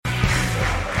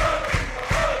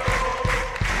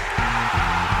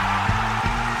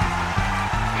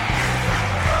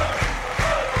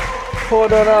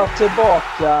Podden är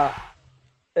tillbaka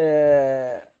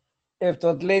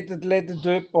efter ett litet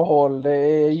uppehåll. Det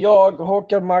är jag,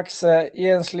 Håkan Maxe,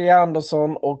 Jens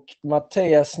Leandersson och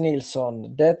Mattias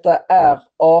Nilsson. Detta är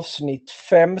avsnitt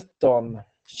 15.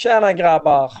 Tjena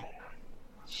grabbar!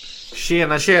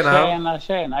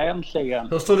 Tjena, äntligen.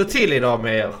 Hur står det till idag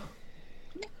med er?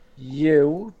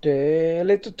 Jo, det är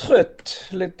lite trött,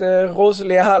 lite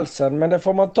rosslig i halsen, men det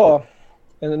får man ta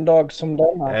en dag som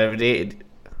denna.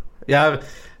 Ja,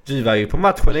 du var ju på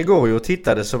matchen igår och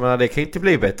tittade, så det kan inte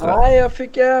bli bättre. Nej, jag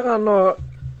fick äran och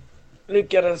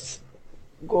lyckades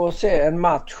gå och se en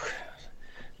match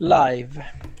live.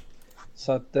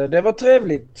 Så att det var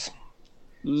trevligt.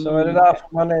 Så är det därför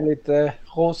man är lite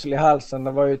rosslig i halsen.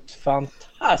 Det var ju ett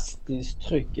fantastiskt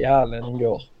tryck i hallen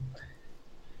igår.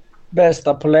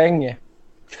 Bästa på länge.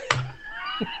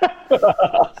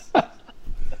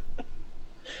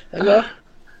 Eller?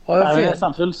 Har jag fel? Det är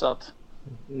nästan fullsatt.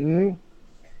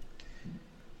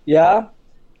 Ja.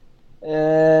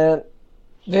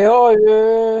 Vi har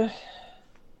ju...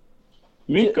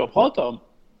 Mycket att prata om.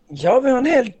 Ja, vi har en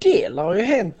hel del. Det har ju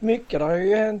hänt mycket. Det har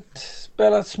ju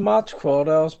spelats matcher.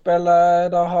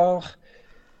 Det har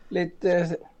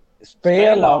lite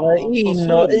spelare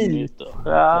in och ut.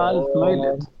 Ja, allt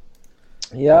möjligt.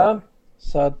 Ja,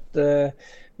 så att...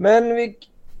 Men vi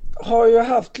har ju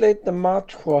haft lite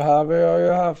matcher här. Vi har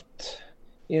ju haft...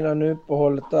 Innan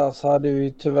uppehållet där så hade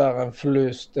vi tyvärr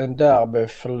en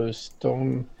derbyförlust.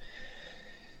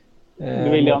 Det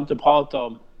vill jag inte prata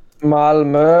om.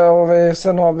 Malmö och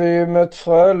sen har vi ju mött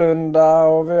Frölunda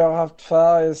och vi har haft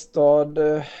Färjestad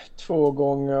 2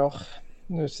 gånger.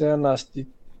 Nu senast i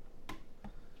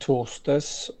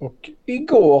torsdags, och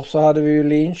igår så hade vi ju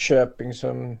Linköping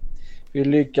som vi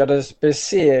lyckades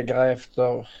besegra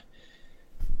efter,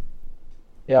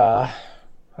 ja,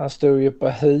 han stod ju på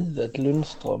huvudet,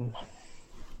 Lundström,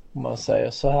 om man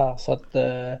säger så här. Så att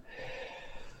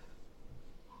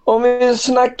om vi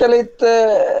snackar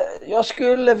lite, jag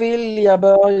skulle vilja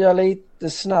börja lite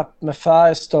snabbt med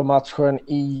Färjestad-matchen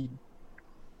i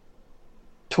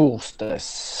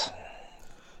torsdags.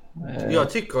 Jag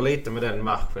tycker lite med den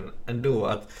matchen ändå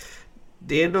att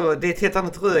det är ett helt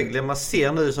annat Rögle man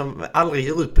ser nu, som aldrig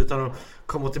ger upp utan de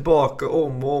kommer tillbaka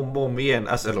om igen.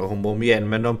 Alltså, eller om igen,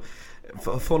 men de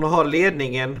från att ha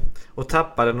ledningen och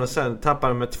tappa den och sen tappa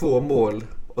den med 2 mål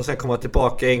och sen komma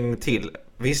tillbaka en gång till.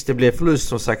 Visst, det blev förlust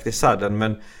som sagt i sadden,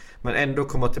 men ändå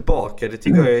komma tillbaka, det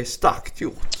tycker jag är starkt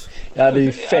gjort. Ja, det är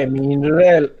ju 5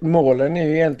 målen är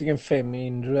ju egentligen 5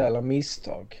 individuella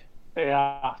misstag.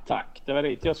 Ja, tack. Det var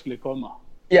dit jag skulle komma.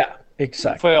 Ja,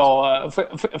 exakt. Får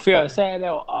jag säga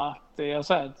då att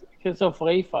Kristoffer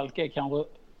Rifalk är kanske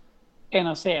en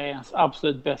av seriens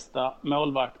absolut bästa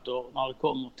målvakter när det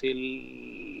kommer till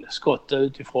skott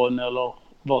utifrån eller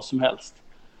vad som helst.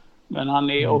 Men han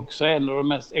är också en av de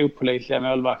mest opålitliga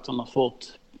målvakterna fort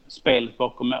spelet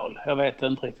bakom mål. Jag vet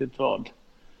inte riktigt vad.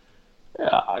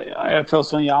 Ja, jag får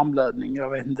sån hjärnblödning. Jag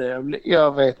vet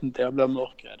inte, jag blir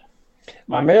mörkrädd.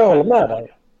 Ja, men jag håller med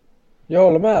dig. Jag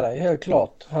håller med dig, helt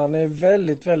klart. Han är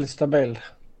väldigt, väldigt stabil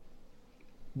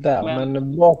där.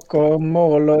 Men bakom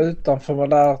mål och utanför var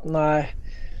där, nej.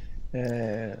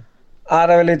 Det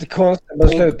var lite konstigt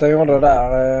beslut han gjorde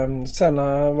där. Sen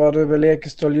var det väl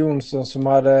Ekestål Jonsson som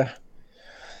hade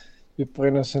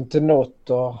upprinnelsen till något.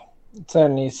 Och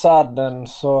sen i sadden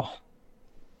så...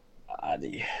 det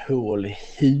är hål i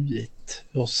huvudet.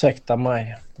 Ursäkta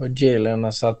mig. Och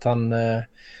Gillen, så att han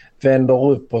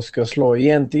vänder upp och ska slå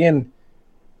egentligen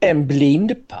en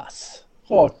blindpass.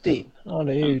 Rakt in. Ja,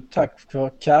 det är ju tack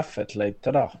för kaffet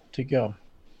lite där, tycker jag.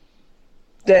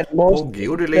 Ogge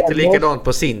gjorde lite likadant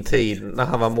på sin tid när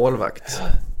han var målvakt.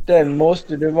 Den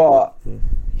måste du vara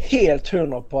helt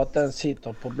 100 på att den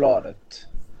sitter på bladet.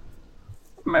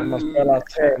 Men man spelar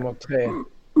 3 mot 3.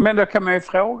 Men då kan man ju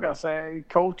fråga sig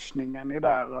coachningen i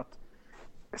där att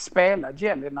spela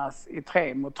Jellinas i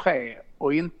 3 mot 3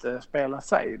 och inte spela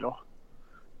Seider.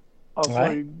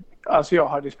 Alltså jag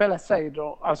hade ju spelat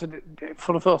Seider. Alltså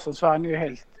för det första så var han ju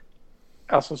helt...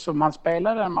 Alltså som han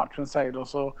spelade den matchen Seider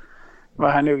så var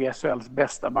han nog SHLs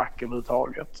bästa back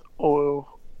överhuvudtaget. Och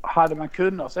hade man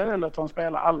kunnat så eller att han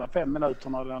spela alla 5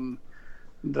 minuterna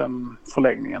den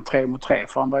förlängningen 3 mot 3,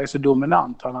 för han var ju så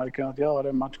dominant, han hade kunnat göra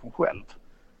den matchen själv.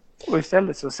 Och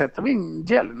istället så sätter vi in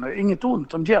Jelena. Inget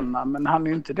ont om Jelena, men han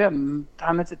är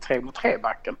inte 3 mot 3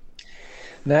 backen.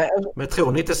 Nej. Men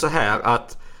tror ni inte så här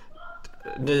att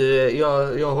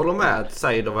jag håller med att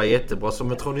Seider var jättebra, så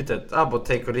men tror ni inte att Abbott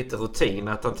tänker lite rutin,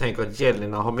 att han tänker att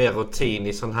Jelena har mer rutin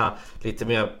i sån här lite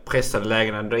mer pressade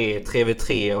lägen än det är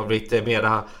 3v3 och lite mer det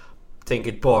här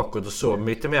tänket bakåt och så,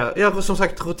 lite mer, ja som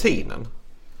sagt rutinen.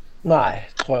 Nej,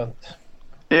 tror jag inte.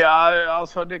 Ja,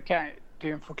 alltså det är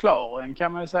en förklaring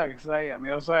kan man ju säkert säga.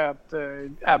 Men jag säger att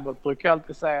Abbott brukar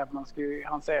alltid säga att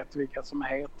han säger till vilka som är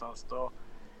hetast och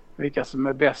vilka som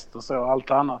är bäst och så.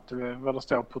 Allt annat, vad det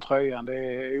står på tröjan,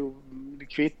 det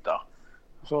kvittar.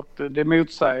 Så att det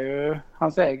motsäger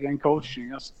hans egen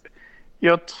coaching.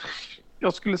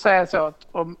 Jag skulle säga så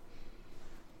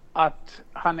att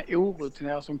han är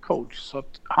orutinerad som coach, så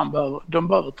att de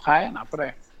behöver träna på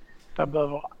det.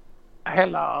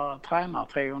 Hela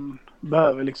tränartrion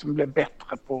behöver liksom bli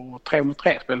bättre på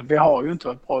 3-mot-3-spel. Vi har ju inte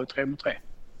varit bra i 3-mot-3.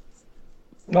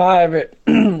 Nej,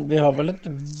 vi har väl inte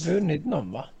vunnit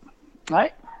någon, va?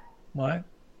 Nej.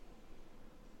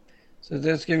 Så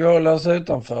det ska vi hålla oss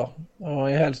utanför. Och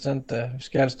vi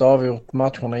ska helst ha avgjort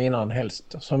matcherna innan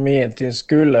helst. Som vi egentligen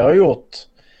skulle ha gjort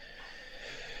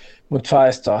mot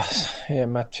Färjestad i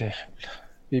en match.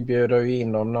 Vi bjuder ju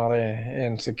in dem när det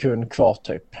är 1 sekund kvar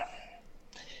typ.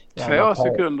 2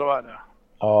 sekunder var det.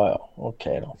 Ja,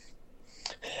 okej då.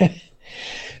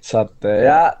 Så att,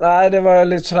 det var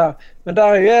lite sådär. Men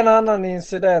där är ju en annan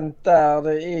incident där.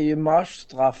 Det är ju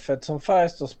matchstraffet som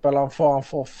Färjestadspelaren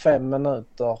får 5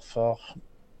 minuter för...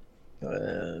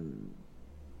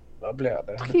 vad blev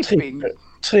det?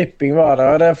 Tripping var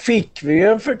det. Och där fick vi ju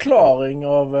en förklaring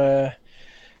av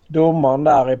domaren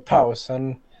där i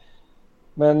pausen.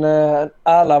 Men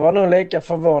alla var nog lika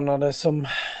förvånade som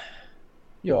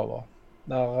jag var.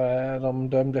 När de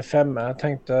dömde 5. Jag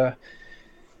tänkte...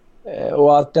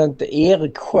 Och att inte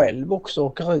Erik själv också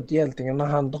åker ut egentligen när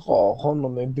han drar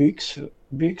honom i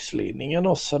byxlinningen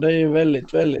också. Det är ju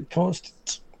väldigt, väldigt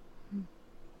konstigt.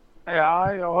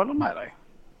 Ja, jag håller med dig.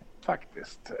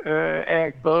 Faktiskt.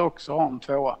 Erik bör också ha en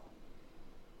 2.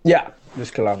 Ja, det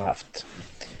skulle han haft.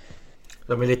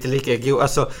 De är lite lika goda.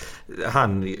 Alltså,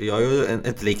 jag är ju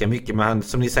inte lika mycket, men han,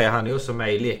 som ni säger, han är också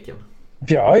med i leken.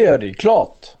 Ja, det är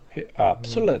klart.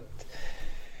 Absolut.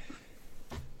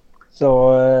 Så,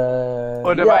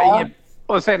 och det var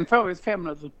och sen får vi 5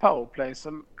 minuters powerplay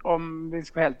som, om vi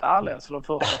ska vara helt ärliga, så de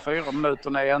första 4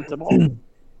 minuterna är inte bra.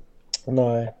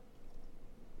 Nej.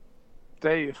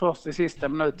 Det är ju först i sista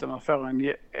minuten man får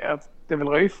det är väl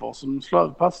Ryfors som slår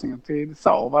ut passningen till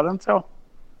Saar, var det inte så?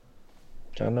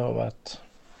 Kan det ha varit.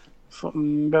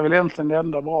 Det är väl egentligen det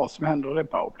enda bra som händer i det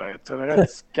powerplayet. Det är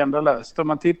rätt skandalöst. Om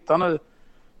man tittar nu,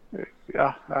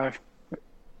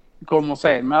 kommer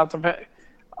sen, men att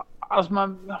alltså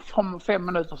man får 5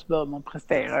 minuter så bör man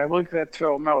prestera. Jag brukar säga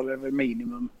 2 mål är väl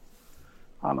minimum.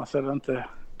 Annars är det inte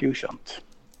godkänt.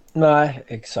 Nej,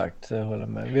 exakt. Jag håller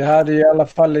med. Vi hade i alla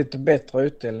fall lite bättre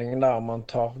utdelning där om man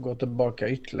går tillbaka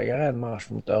ytterligare en match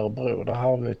mot Örebro. Där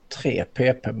har vi 3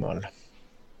 PP-mål.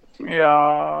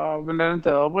 Ja, men det är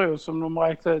inte Örebro som de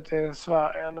räknar ut är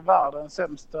Sverige eller världens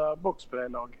sämsta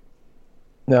boxspellag.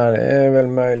 Ja, det är väl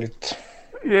möjligt.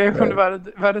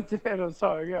 Var det inte det de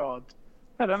sa igår? Att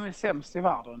de är sämst i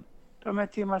världen. De är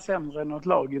timmar sämre än något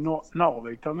lag i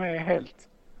Narvik. De är helt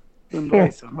under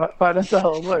isen. Var det inte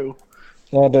Örebro?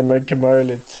 Ja, det är mycket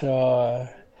möjligt.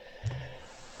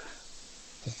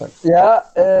 Ja,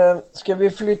 ska vi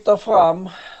flytta fram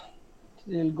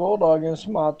till gårdagens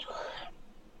match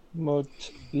mot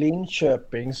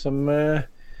Linköping som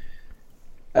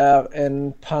är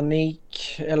en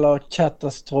panik- eller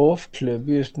katastrofklubb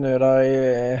just nu. Där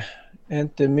är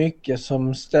inte mycket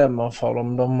som stämmer för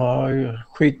dem. De har ju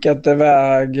skickat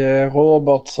iväg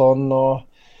Robertsson och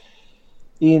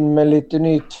in med lite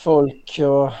nytt folk,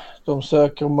 och de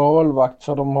söker målvakt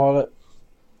för de har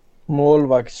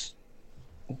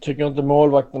tycker inte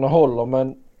målvakterna håller,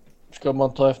 men ska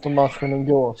man ta efter matchen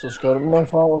igår så ska de, men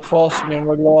fasingen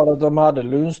var glad att de hade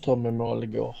Lundström i mål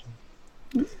igår.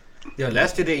 Jag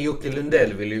läste det, Jocke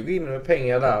Lundell ville ju gå in med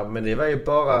pengar där, men det var ju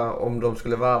bara om de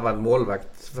skulle varva en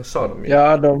målvakt, vad sa de ju?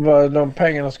 Ja, de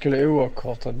pengarna skulle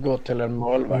oavkortat gå till en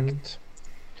målvakt.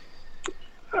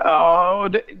 Ja,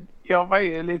 och jag var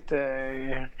ju lite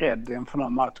rädd inför den här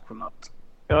matchen.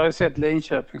 Jag har ju sett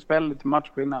Linköping spela lite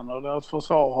matcher innan och deras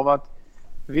försvar har varit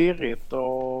virrigt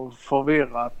och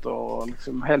förvirrat och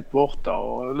liksom helt borta,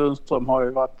 och Lundström har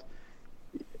ju varit,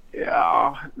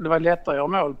 ja, det var lättare att göra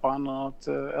mål på honom än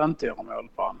att inte göra mål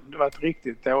på honom. Det var ett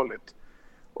riktigt dåligt.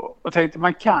 Och tänkte,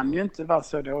 man kan ju inte vara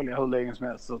så dålig hur länge som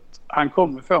helst, så att han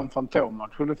kommer få en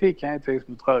fantommatch, och det fick han inte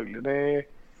mot Rögle.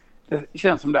 Det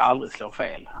känns som det aldrig slår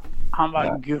fel. Han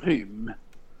var grym.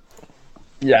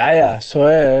 Ja, så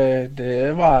är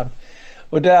det var han.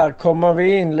 Och där kommer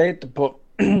vi in lite på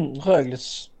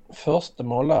Rögles första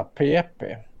mål där, PP.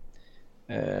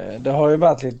 Det har ju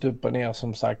varit lite upp och ner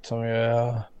som sagt, som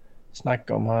jag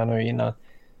snackade om här nu innan.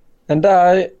 Men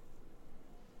där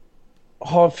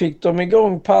fick de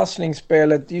igång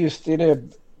passningsspelet just i det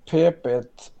PP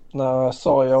när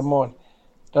Saar gör mål.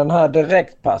 Den här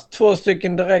direktpass. 2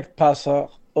 stycken direktpassar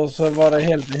och så var det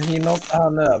helt, hinner inte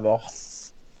han över.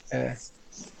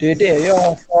 Det är det jag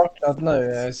har saknat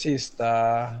nu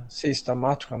sista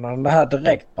matcherna. Den här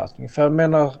direktpassningen. För jag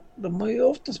menar, de har ju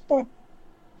oftast bara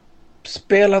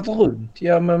spelat runt.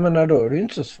 Ja, men då är det ju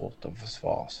inte så svårt att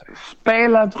försvara sig.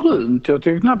 Spelat runt? Jag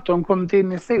tycker knappt de kommit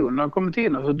in i zonen. De har kommit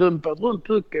in och så dumpat runt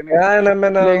pucken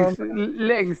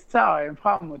längs sargen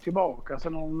fram och tillbaka. Så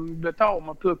när de blivit av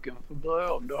med pucken för att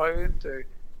börja om.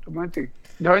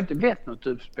 Det har inte blivit något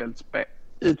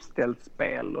uppställt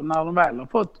spel. Och när de väl har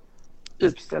fått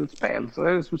uppställt spel så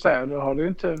är det som säger, då har det ju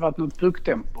inte varit något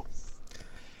pucktempo.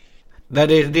 Nej,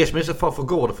 det är det som är så far för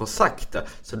går det för sakta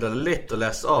så det är lätt att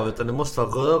läsa av, utan det måste vara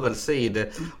rörelse i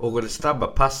det och snabba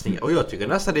passningar. Och jag tycker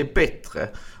nästan det är bättre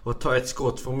att ta ett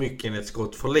skott för mycket än ett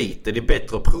skott för lite. Det är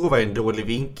bättre att prova en dålig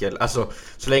vinkel. Alltså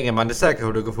så länge man är säker på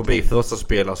att det går förbi första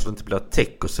spelare så det inte blir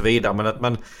täck och så vidare.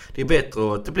 Men att det är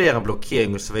bättre att det blir en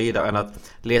blockering och så vidare än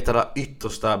att leta det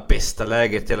yttersta bästa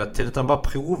läget hela tiden, utan bara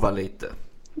prova lite.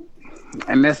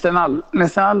 Nästan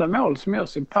alla mål som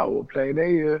görs i powerplay, det är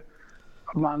ju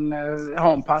man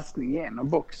har en passning genom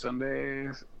boxen.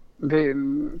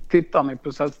 Tittar ni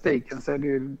på statistiken så är det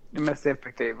ju det mest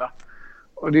effektiva.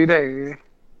 Och det är det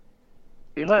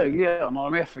i Rögle gör när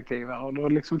de är effektiva. Och då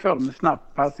liksom får de en snabb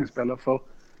passningsspel och får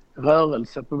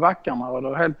rörelse på backarna. Och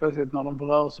då helt plötsligt när de får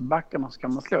rörelse på backarna så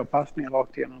kan man slå passningen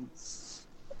rakt igenom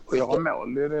och göra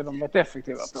mål. Det är det de varit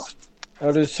effektiva på.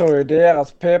 Ja, du såg ju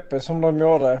deras PP som de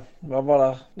gjorde. Vad var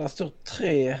det? Där stod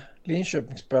 3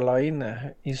 Linköpingsspelare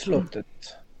inne i slottet.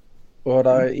 Och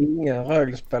där är ingen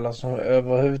Rögle-spelare som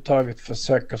överhuvudtaget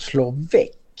försöker slå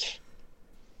väck.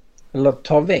 Eller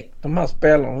ta väck de här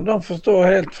spelarna. De förstår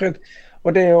helt fritt.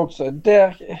 Och det är också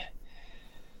där.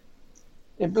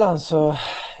 Ibland så,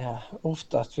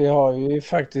 oftast, vi har ju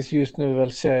faktiskt just nu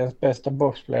väl seriens bästa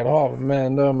boxplay har,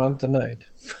 men då är man inte nöjd.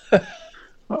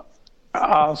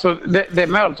 Alltså det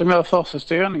målet som gör första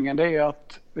styrningen, det är ju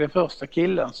att det är första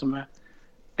killen som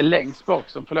är längst bak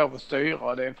som får lov att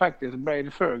styra. Det är faktiskt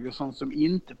Brady Ferguson som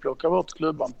inte plockar bort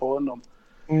klubban på honom.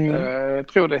 Jag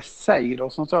tror det är Seider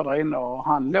som står där inne och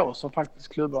han låser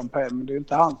faktiskt klubban på men det är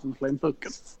inte han som slår in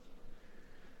pucken.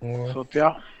 Så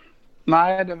att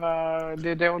nej, det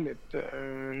är dåligt.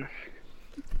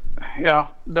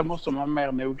 Det måste man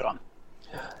mer noggrann.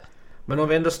 Men om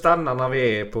vi ändå stannar när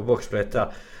vi är på boxplayet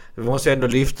där. Vi måste ändå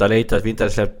lyfta lite att vi inte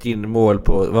hade släppt in mål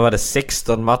på, vad var det,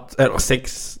 16 matcher? Eller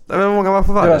 6, hur många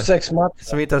matcher var det? Det var 6 matcher.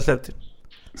 Som vi inte hade släppt in.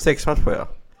 6 matcher, ja.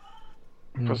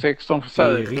 På 16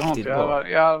 försök. Det är riktigt bra.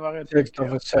 Det var rätt 16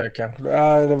 försök kanske.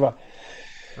 Ja, det var.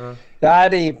 Ja,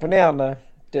 det är imponerande.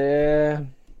 Det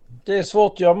är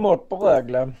svårt att göra mål på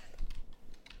Rögle.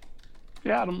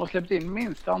 Ja, de har släppt in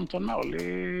minst antal mål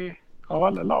av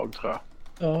alla lag, tror jag.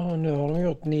 Ja, nu har de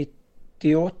gjort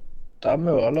 98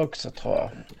 mål också, tror jag.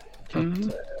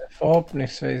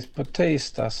 Förhoppningsvis på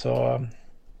tisdag så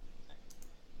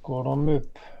går de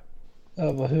upp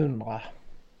över 100.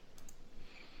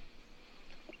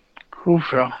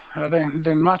 Ja,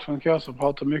 den matchen kan jag också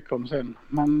prata mycket om sen.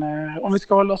 Men om vi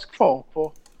ska hålla oss kvar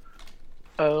på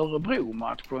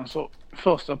Örebro-matchen så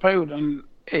första perioden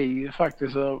är ju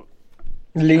faktiskt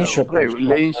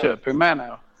Linköping menar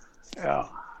jag. Ja.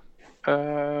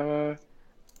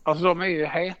 Alltså de är ju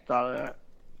hetare.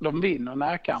 De vinner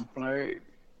närkamperna.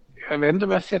 Jag vet inte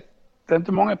om jag har sett, det är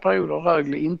inte många perioder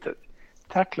Rögle inte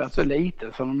tacklat så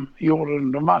lite som de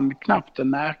gjorde. De vann knappt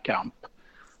en närkamp.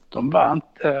 De var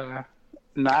inte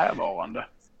närvarande.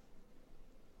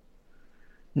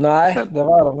 Nej, det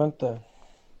var de inte.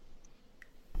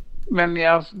 Men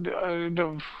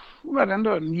då var det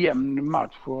ändå en jämn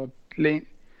match. Och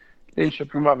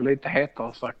Linköping var väl lite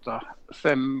hetare sagt där.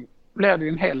 Sen blev det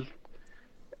en helt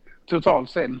total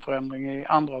scenförändring i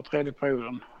andra och tredje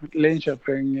perioden.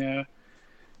 Linköping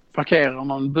parkerar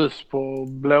någon buss på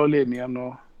blålinjen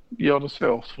och gör det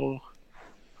svårt för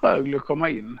Rögle att komma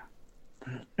in.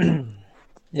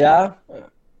 Ja.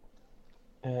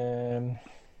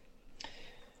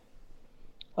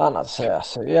 Annars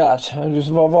alltså,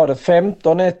 vad var det?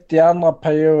 15-1 i andra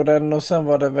perioden och sen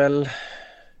var det väl...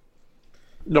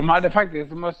 De hade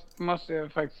faktiskt, måste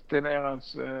jag faktiskt till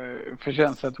deras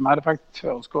förtjänst att de hade faktiskt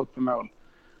 2 skott på mål.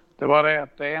 Det var det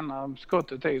att det ena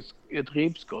skottet är ett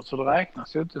ribbskott så det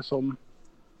räknas ju inte som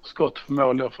skott för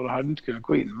mål då, för det hade inte kunnat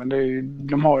gå in. Men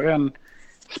de har ju en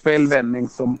spelvändning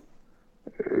som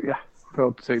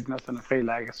får typ nästan en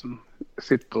friläge som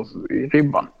sitter i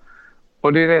ribban.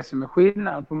 Och det är det som är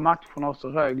skillnaden på matcherna också.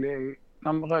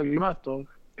 När Rögle möter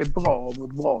ett bra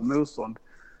mot bra motstånd.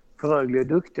 För Rögle är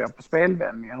duktiga på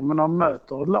spelvändningar. Men när de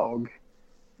möter ett lag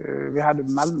Vi hade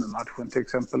Malmö-matchen till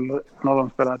exempel när de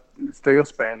spelade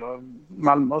styrspel och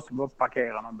Malmö måste bara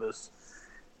parkera någon buss.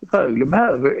 Rögle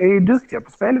är duktiga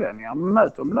på spelvändningar. Man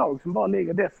möter de lag som bara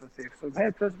ligger defensivt. Så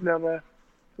helt plötsligt blir det...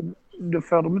 Då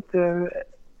får de inte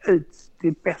ut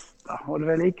det bästa. Och det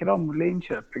var likadant med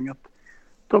Linköping. Att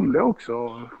de blev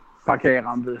också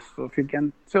parkera en buss och fick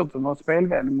en sort av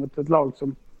spelvändning mot ett lag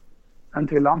som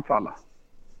inte vill anfalla.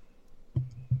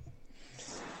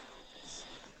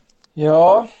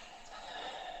 Ja.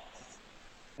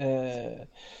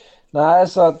 Nej,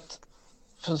 så att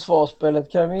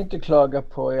försvarsspelet kan vi inte klaga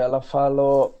på i alla fall.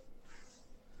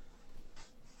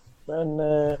 Men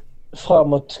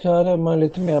framåt ska det man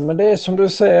lite mer. Men det är som du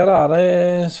säger där, det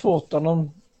är svårt när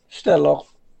de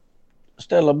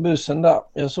ställer bussen där.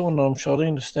 Jag såg när de körde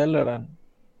in och ställde den.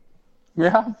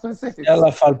 Ja, precis. I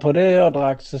alla fall på det jag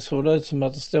drack så såg det ut som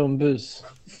att det stod en buss.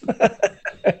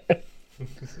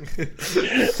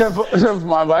 Sen får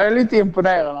man vara lite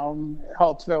imponerad när de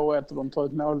har 2-1 och de tar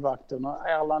ut målvakten och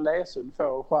Erland Lesund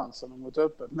får chansen mot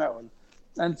öppet mål.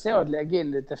 Inte så att lägga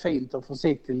in lite fint och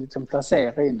försiktigt liksom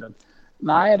placera in den.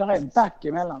 Nej, det är en back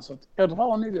emellan så att jag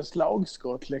drar nog ett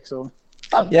slagskott liksom.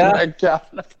 Ja.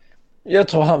 Jag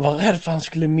tror han var rädd för att han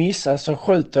skulle missa så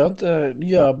skjuter jag inte,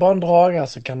 gör bara en draga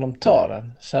så kan de ta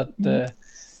den. Så att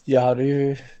jag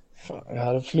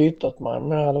hade flyttat mig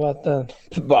men jag hade varit den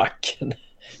på backen.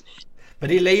 Men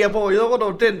det är lika bra att göra det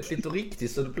ordentligt och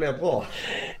riktigt så det blir bra.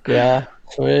 Ja,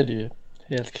 så är det ju.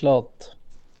 Helt klart.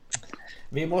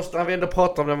 Vi måste ändå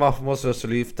prata om det, varför måste vi också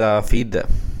lyfta Fidde,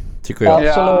 tycker jag.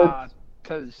 Ja,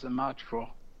 1000 matcher.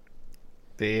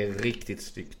 Det är riktigt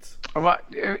snyggt.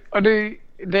 Och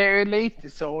det är lite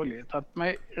sorgligt att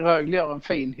Rögle gör en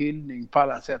fin hyllning på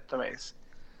alla sätt och vis.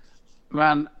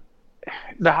 Men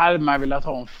det hade man velat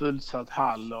ha en fullsatt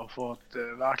hall och fått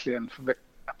verkligen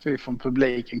att vi från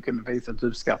publiken kunde visa ett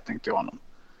uppskattning till honom.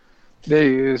 Det är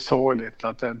ju sorgligt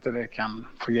att inte det kan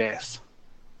förges.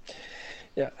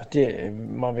 Ja,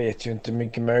 man vet ju inte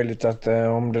mycket möjligt att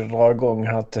om det drar igång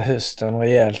här till hösten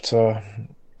rejält så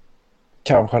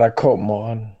kanske det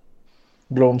kommer en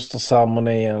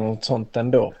blomsterceremoni eller något sånt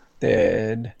ändå.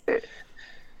 Det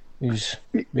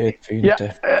vet vi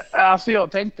inte. Ja, alltså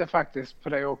jag tänkte faktiskt på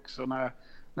det också när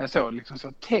jag såg liksom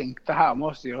så tänk det här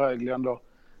måste ju Rögle ändå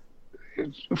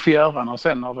få göra och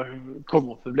sen när det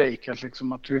kommer publik att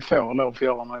vi får lov att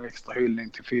göra en extra hyllning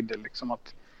till Fidde liksom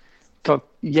att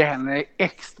ge henne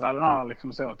extra den här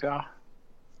liksom så att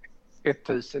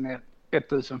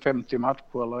 1050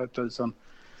 matcher eller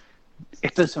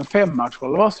 1005 matcher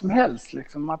eller vad som helst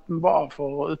liksom att man bara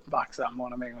får uppmärksamma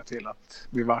honom en gång till att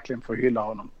vi verkligen får hylla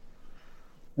honom.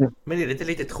 Men det är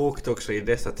lite tråkigt också i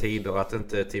dessa tider att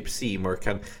inte typ Seymour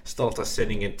kan starta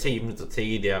sändningen 10 minuter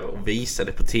tidigare och visa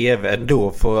det på tv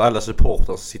ändå för alla supportrar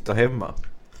som sitter hemma.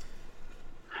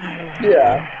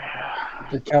 Ja.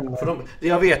 Det kan man. För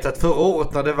jag vet att förra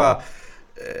året när det var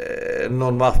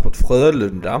någon match mot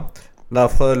Frölunda, när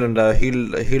Frölunda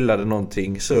hyllade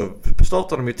någonting så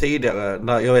startade de ju tidigare.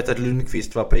 När jag vet att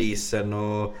Lundqvist var på isen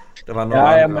och det var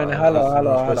några andra. Men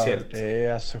hallå. Det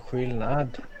är alltså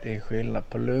skillnad. Det är skillnad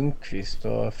på Lundqvist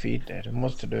och Fidde.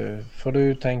 Det får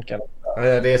du tänka. Ja,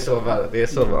 det är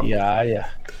så va. Ja.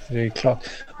 Det är klart.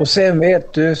 Och sen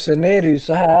vet du, sen är det ju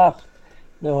så här.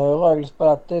 Nu har ju Rögle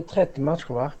spelat 30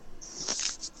 matcher va?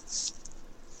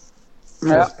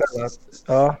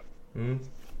 Ja.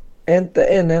 Inte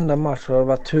en enda match har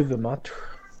varit huvudmatch.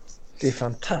 Det är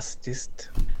fantastiskt.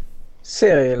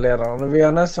 Serieledaren. Vi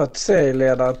har nästan varit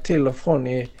serieledare till och från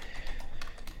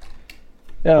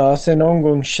sen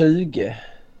omgång 20.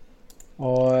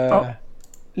 Och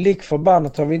lik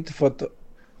förbannat har vi inte fått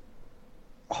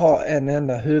ha en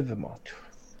enda huvudmatch.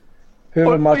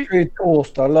 Huvudmatch är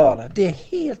torsdag och lördag. Det är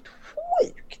helt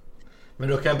sjukt. Men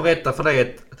då kan jag berätta för dig att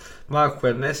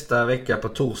matchen nästa vecka på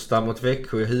torsdag mot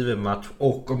Växjö är huvudmatch.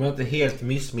 Och om jag inte helt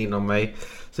missminner mig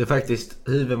så är faktiskt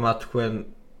huvudmatchen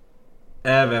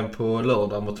även på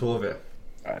lördag mot HV.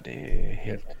 Ja, det är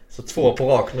helt... Så 2 på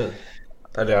rak nu.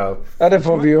 Ja, det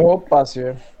får vi ju hoppas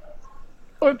ju.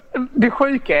 Och det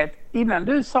sjuka är att innan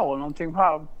du sa någonting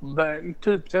här,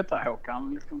 typ detta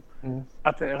Håkan, liksom,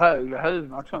 att det är Rögle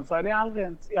huvudmatchen, så hade jag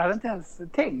hade inte ens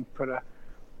tänkt på det.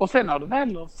 Och sen har du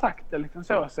väl sagt det liksom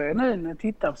så är nu när jag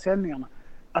tittar på sändningarna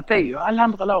att det är ju alla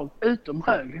andra lag utom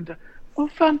Rögle inte.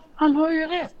 Vad fan, han har ju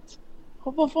rätt.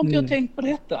 Och varför inte jag tänkt på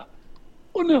detta?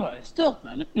 Och nu har jag stört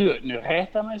mig. Nu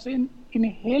rätar man så in i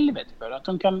helvete för att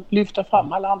de kan lyfta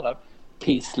fram alla andra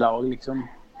pisslag liksom.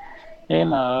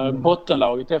 Ena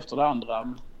bottenlaget efter det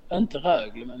andra. Inte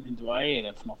Rögle, men inte vad är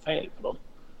det för något fel på dem?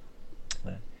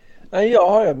 Nej, jag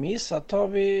har missat. Har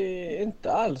vi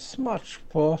inte alls match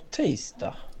på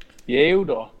tisdag? Jo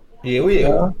då. Jo.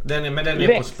 Ja. Den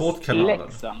är på Sportkanalen.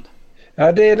 Leksand.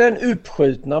 Ja, det är den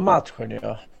uppskjutna matchen,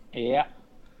 ja. Ja.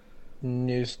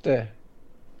 Just det.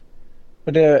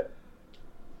 Och det...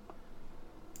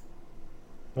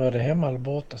 Var det hemma eller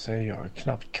borta, säger jag.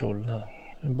 Knappt koll nu.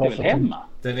 Det är väl hemma?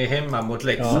 Den är hemma mot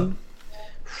Leksand. Ja.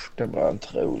 Det var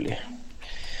inte rolig.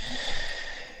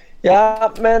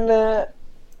 Ja, men...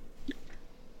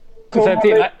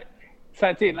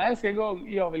 Säg till när jag ska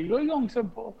igång. Jag vill gå igång så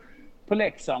på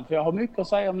Leksand. För jag har mycket att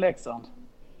säga om Leksand.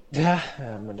 Ja,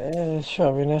 men det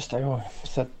kör vi nästa gång.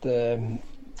 Så att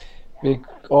vi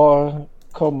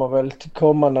kommer väl till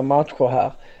kommande matcher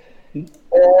här.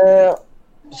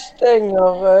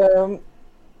 Stänger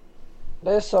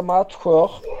dessa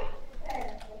matcher.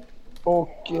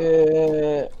 Och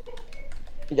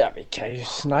ja, vi kan ju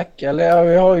snacka. Eller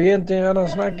vi har ju egentligen redan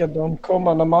snackat om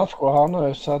kommande matcher här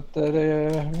nu. Så att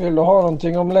vill du ha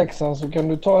någonting om Leksand så kan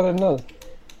du ta det nu.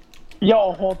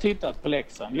 Jag har tittat på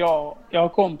Leksand. Jag har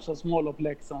kompisar som håller på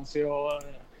Leksand så jag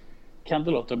kan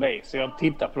inte låta bli. Så jag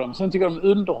tittar på dem. Sen tycker jag de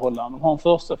är underhållande. De har en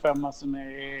första femma som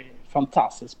är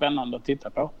fantastiskt spännande att titta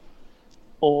på.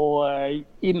 Och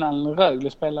innan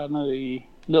Rögle spelade nu i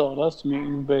lördag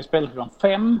som började spela klockan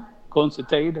 5. Konstig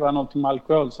tid. Det var någonting med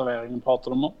alkoholserveringen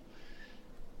pratade de om.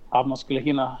 Att man skulle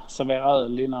hinna servera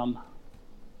öl innan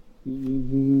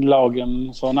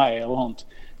lagen sa nej eller något.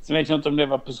 Sen vet jag inte om det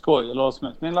var på skoj eller vad som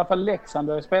helst. Men i alla fall Leksand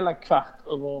började spela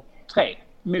 3:15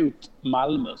 mot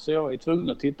Malmö. Så jag var tvungen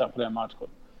att titta på den matchen.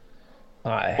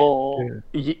 Nej, och,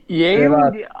 det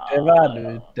var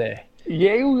du inte.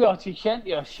 Jo, jag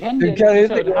kände... Du kan ju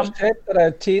inte sätta dig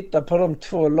och titta på de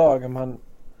två lagen man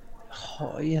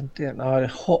egentligen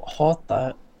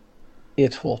hatar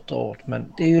ett hårt ord.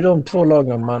 Men det är ju de två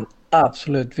lagen man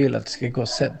absolut vill att det ska gå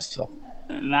sämst för.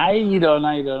 Nej då.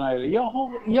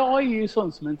 Jag är ju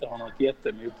sån som inte har något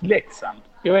jättemot Leksand.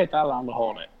 Jag vet alla andra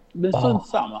har det. Men sånt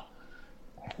samma.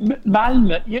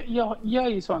 Malmö, jag är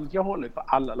ju sån att jag håller på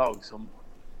alla lag som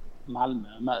Malmö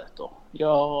möter.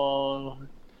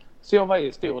 Så jag var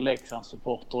ju stor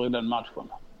Leksand-supporter i den matchen.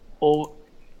 Och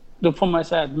då får man ju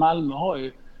säga att Malmö har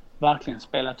ju verkligen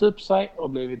spelat upp sig och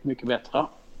blivit mycket bättre.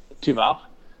 Tyvärr.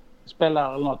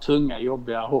 Spelar några tunga,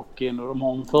 jobbiga hockeyn och de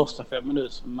har en första 5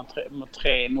 minuter med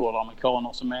 3 nordamerikaner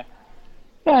som är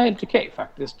helt okej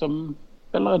faktiskt. De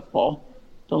spelar rätt bra.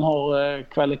 De har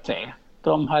kvalitet.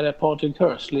 De hade Patrick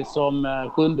Hursley som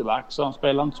sjundeback så han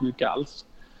spelar inte så mycket alls.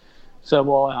 Så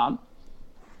bra är han.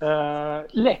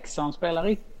 Leksand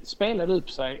spelade upp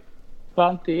sig. Var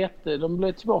inte de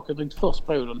blev tillbaka drygt första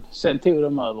perioden. Sen tog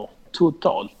de över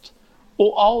totalt.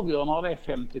 Och avgör när det är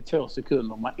 52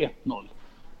 sekunder med 1-0.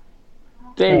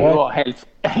 Det var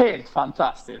helt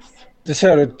fantastiskt. Det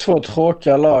ser du 2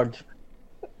 tråkiga lag.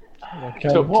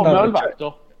 2 bra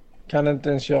målvakter. Kan inte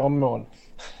ens göra mål.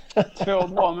 2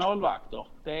 bra målvakter.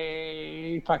 Det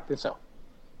är faktiskt så.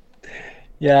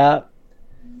 Ja.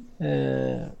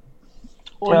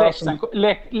 Och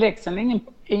Leksand är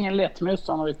ingen lätt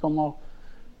motståndare. Vi kommer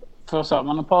för så.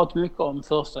 Man har pratat mycket om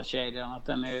första kedjan att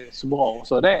den är så bra och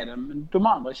så det är den. Men de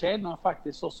andra kedjorna har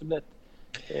faktiskt också blivit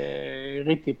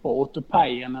riktigt bra. Otto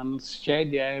Pajanens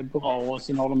kedja är bra och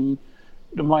sen har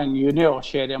de har en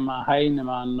juniorkedja med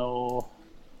Heinemann och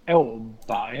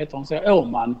Åberg heter han så.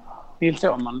 Åman. Nils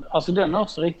Åman. Alltså den är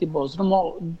också riktigt bra. Så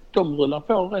de rullar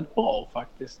på rätt bra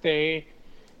faktiskt. Det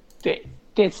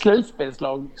är ett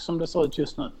slutspelslag som det ser ut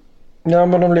just nu. Ja,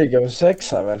 men de ligger väl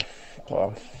 6:a väl?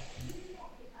 Bra.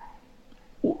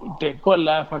 Det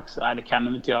kollar jag faktiskt. Nej, det kan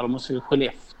de inte göra. De måste ju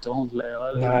Skellefteå.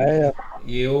 Nej.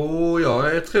 Jo,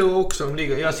 jag tror också de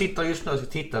ligger... Jag sitter just nu och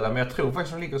tittar där, men jag tror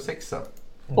faktiskt de ligger 6:a.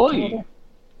 Oj!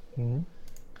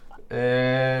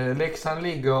 Leksand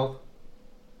ligger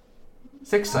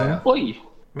 6:a, ja. Oj!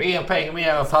 Med 1 poäng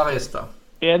mer än Färjestad.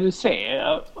 Ja, du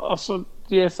ser. Alltså,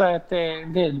 jag säger att det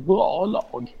är ett bra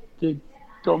lag.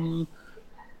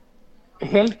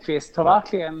 Hellqvist har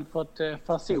verkligen fått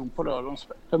fason på det.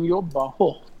 De jobbar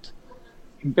hårt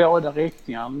i båda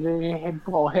riktningar. Det är ett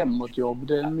bra hemåtjobb.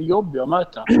 Det är jobbiga att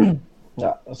möta.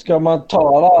 Ja, ska man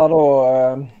ta där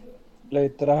då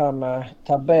lite det här med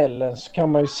tabellen så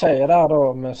kan man ju säga där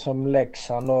då med som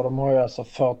Leksand då, de har ju alltså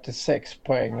 46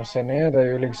 poäng och sen är det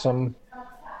ju liksom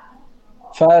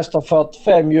Färjestad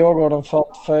 45, Djurgården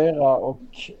 44 och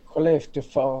Skellefteå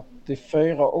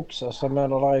 44 också. Så men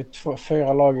det är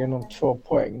 4 lag inom 2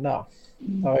 poäng där.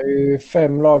 Det är ju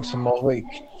 5 lag som har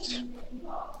rykt.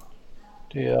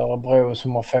 Det är Örebro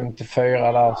som har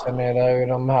 54 där. Sen är det ju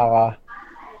de här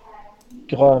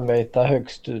grönvita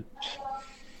högst ut.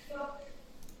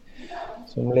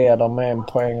 Som leder med 1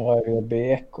 poäng Rögle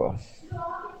BK.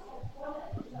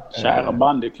 Kära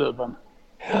bandyklubben.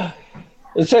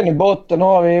 Och sen i botten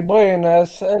har vi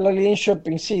Brynäs eller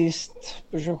Linköping sist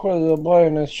på 27 och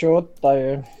Brynäs 28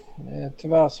 ju.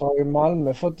 Tyvärr så har ju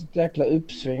Malmö fått ett jäkla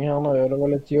uppsving här nu. Det var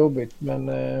lite jobbigt men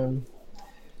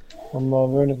de har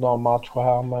vunnit några matcher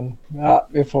här. Men ja,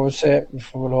 vi får väl se. Vi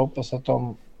får väl hoppas att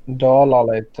de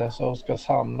dalar lite så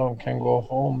Oskarshamn de kan gå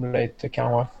om lite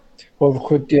kanske.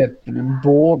 HV71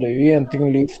 borde ju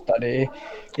egentligen lyfta. Det är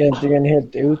egentligen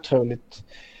helt otroligt.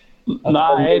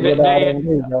 Nej,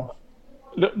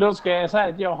 då ska jag säga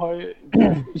att jag har ju...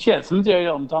 Det känns som att jag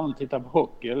gör något annat, tittar på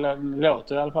hockey. Eller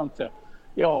låter i alla fall inte.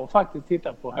 Jag har faktiskt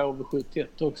tittat på HV71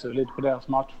 också, lite på deras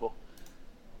matcher.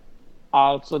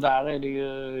 Alltså där är det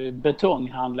ju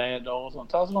betonghandledare och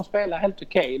sånt. Alltså de spelar helt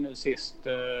okej nu sist.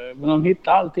 Men de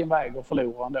hittar alltid en väg och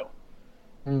förlorar ändå.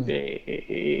 Mm. Det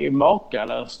är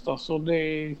makalöst. Alltså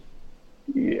det...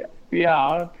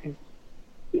 Ja...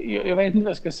 Jag vet inte vad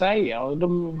jag ska säga.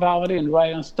 De varvade in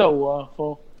Ryan Stower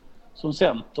som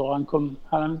center. Han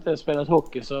hade inte spelat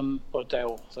hockey sedan på ett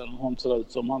år sedan han ser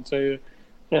ut som. Han ser ju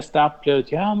restapplig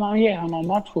ut. Ja, man ger honom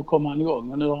matcher kommer han igång.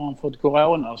 Men nu har han fått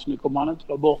corona så nu kommer han inte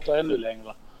vara borta ännu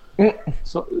längre.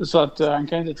 Så att han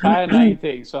kan inte träna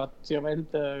någonting. Så att jag vet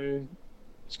inte...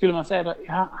 Skulle man säga att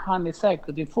han är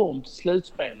säkert i form till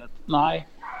slutspelet? Nej,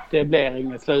 det blir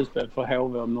inget slutspel för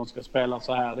HV om de ska spela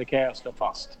så här. Det kan jag slå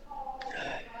fast.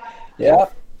 Ja.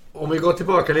 Om vi går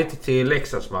tillbaka lite till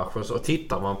Leksandsmatchen så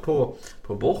tittar man på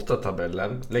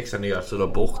bortatabellen. Leksand är alltså då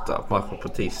borta matchen på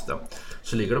tisdag.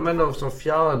 Så ligger de ändå som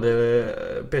fjärde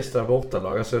bästa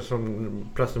bortalag. Alltså som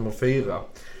plats nummer 4.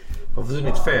 Har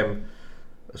vunnit 5.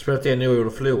 Spelat 1 år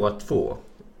och förlorat 2.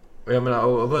 Och jag menar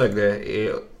och Rögle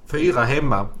är 4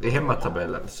 hemma i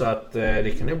hemmatabellen. Så att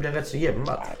det kan ju bli en rätt så jämn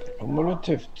match. Det kommer bli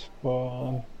tufft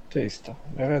på tisdag.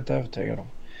 Jag är rätt övertygad om.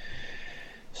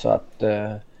 Så att...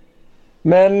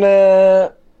 Men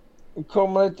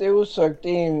kommer lite osökt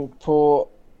in på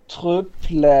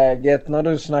truppläget när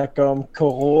du snackar om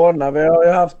corona. Vi har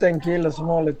ju haft en kille som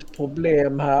har lite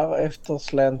problem här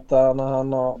eftersläntar när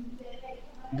han har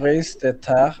bristet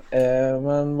här.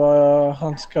 Men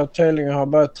han ska tydligen ha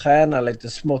börjat träna lite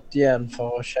smått igen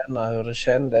för att känna hur det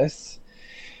kändes.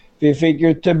 Vi fick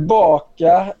ju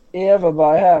tillbaka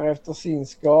Everberg här efter sin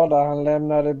skada. Han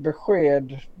lämnade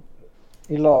besked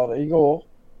igår.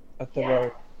 Att det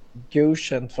var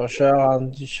godkänt för att köra.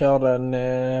 Han körde en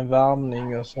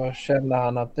varvning och så kände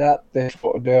han att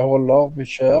det håller, vi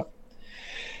kör.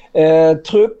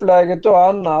 Truppläget då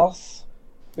annars.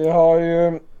 Vi har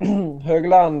ju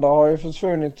Höglander har ju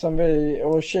försvunnit sen vi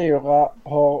och Kira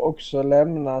har också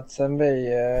lämnat sen vi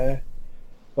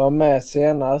var med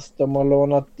senast. De har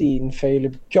lånat in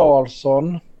Filip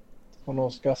Karlsson från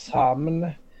Oskarshamn.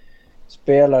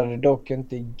 Spelade dock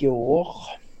inte igår.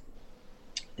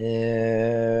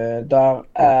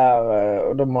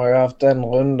 Och de har ju haft en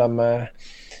runda med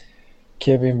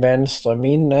Kevin Wenström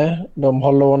inne. De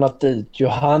har lånat ut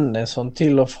Johannesson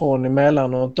till och från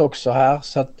emellanåt också här.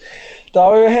 Så att det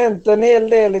har ju hänt en hel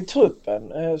del i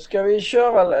truppen. Ska vi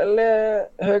köra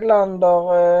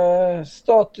Höglander,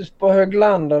 status på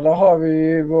Höglander? Där har vi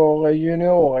ju vår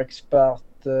juniorexpert.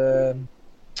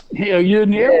 Jag är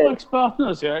juniorexpert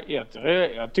nu så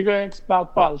jag tycker jag är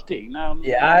expert på allting när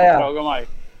jag frågar mig.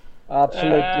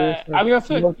 Absolut.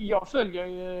 Jag följer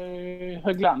ju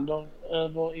Höglander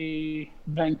över i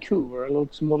Vancouver eller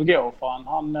som det går för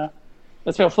han.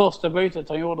 Jag tror första bytet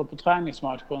han gjorde på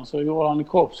träningsmatchen så gjorde han en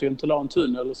kroppssynt och la en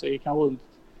tunnel och så gick han runt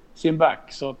sin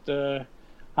back. Så att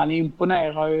han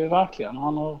imponerar ju verkligen.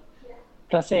 Han har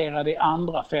placerat i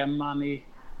andra femman i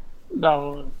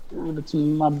där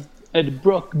liksom, är det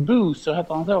Brock Boozer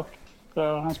heter han så.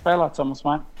 Han spelat tillsammans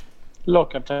med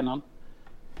lagkaptenen.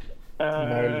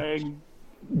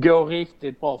 Går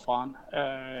riktigt bra för han.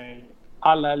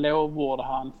 Alla lovordar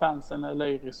han. Fansen är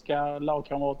lyriska.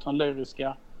 Lagkamraterna är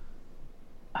lyriska.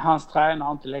 Hans tränare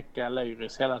har inte läcka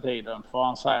lyrisk hela tiden. För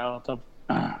han säger att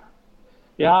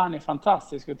han är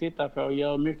fantastisk att titta på och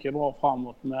gör mycket bra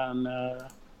framåt. Men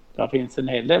där finns en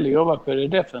hel del att jobba på det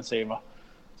defensiva.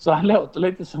 Så han låter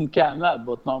lite som Cam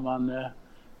Abbott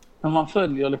när man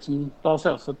följer liksom där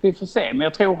så att vi får se. Men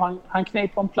jag tror han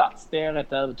kniper en plats. Det är jag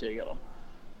rätt övertygad om.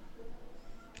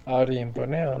 Ja, det är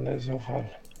imponerande i så fall.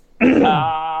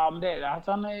 Ja, men det är att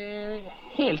han är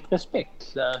helt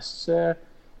respektlös.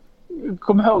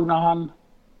 Kom ihåg när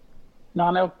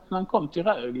han kom till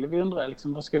Rögle. Vi undrade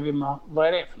liksom, vad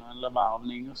är det för någon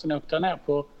varvning? Och sen åkte han ner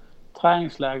på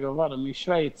träningsläger. Var de i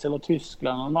Schweiz eller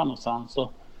Tyskland eller någonstans. Så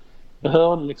jag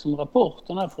hörde liksom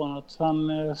rapporterna från att han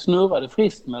snurrade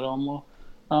friskt med dem. Och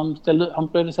han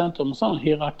brydde sig inte om en sån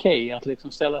hierarki att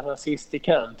liksom ställa sig sist i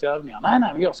kön till övningar. Nej,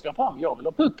 men jag ska fram. Jag vill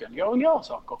ha pucken. Jag vill göra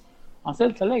saker. Han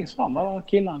ställde sig längst fram. Alla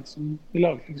killarna som i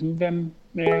lag, liksom, vem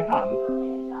är han?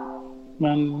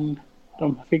 Men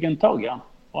de fick en tag i han.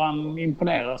 Och han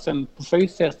imponerar. Sen på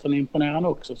fystesten imponerar han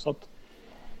också. Så att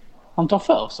han tar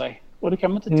för sig. Och det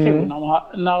kan man inte tro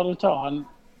när du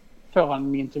får han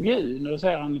en intervju. När du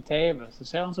ser han i tv så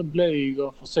ser han så blyg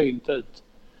och försynt ut.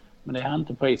 Men det är han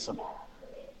inte på isen.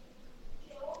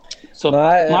 Så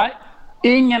nej.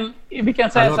 Ingen, vi kan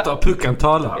säga han låter pucken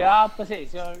tala. Ja,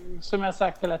 precis. Som jag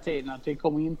sagt hela tiden att vi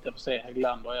kommer inte få se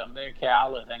Höglander igen. Det kan jag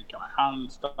aldrig tänka mig. Han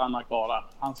stannar kvar där.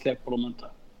 Han släpper dem inte.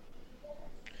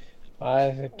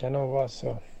 Nej, det kan nog vara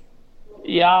så.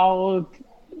 Ja, och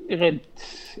rent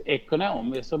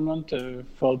ekonomiskt om de inte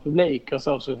får publik och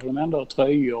så får de ändå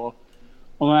tröjor.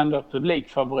 Om de ändå är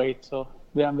publikfavorit så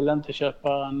vem vill inte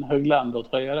köpa en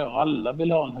Höglander-tröja då? Alla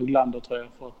vill ha en Höglander-tröja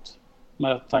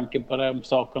med tanke på de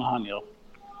sakerna han gör.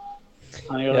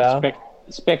 Han gör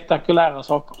spektakulära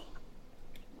saker.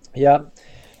 Ja.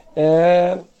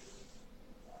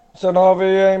 Sen har vi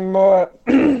ju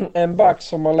en back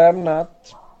som har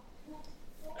lämnat.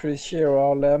 Chris Shearer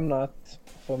har lämnat.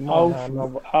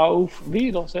 Auf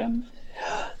Wiedersehen.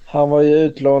 Han var ju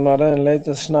utlånad en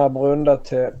liten snabb runda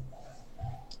till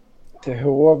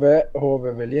HV.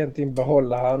 HV vill egentligen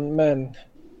behålla han, men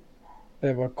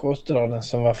det var kostnaden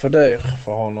som var för dyr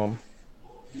för honom.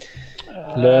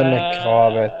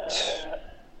 Lönekravet.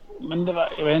 Men det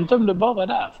var, jag vet inte om det bara var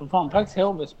där. För fan faktiskt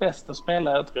HVs bästa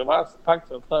spelare. Jag tror var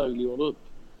faktiskt att Rögle gjorde upp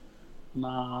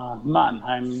när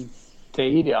Mannheim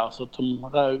tidigare. Så att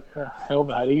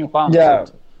HV hade ingen chans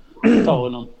att ta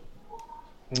honom.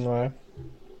 Nej.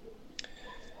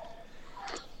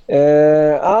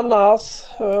 Annars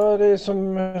det är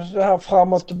som det här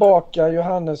fram och tillbaka.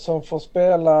 Johannesson får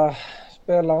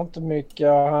spelar inte mycket.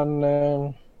 Han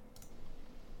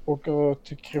åker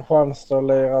till Kristianstad och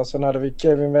lirar. Sen hade vi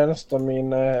Kevin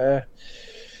Wenstermin.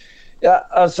 Ja,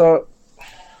 alltså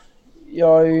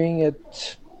jag är ju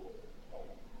inget...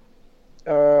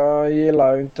 Jag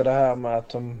gillar ju inte det här med att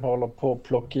de håller på att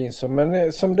plocka in så.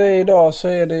 Men som det är idag så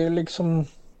är det ju liksom...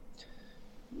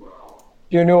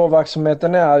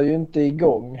 Juniorverksamheten är ju inte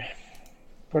igång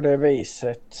på det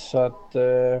viset. Så att...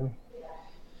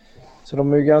 Så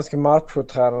de är ju ganska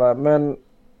machotränade.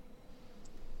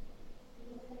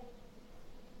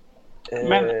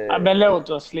 Men låt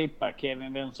oss slippa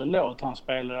Kevin Wenström. Låt han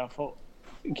spela där. För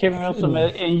Kevin Wenström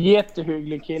är en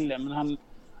jättehygglig kille. Men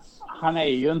han är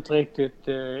ju inte riktigt...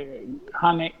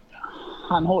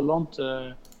 Han håller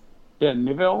inte den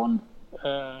nivån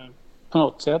på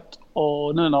något sätt.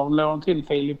 Och nu när de lånar till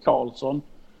Filip Karlsson.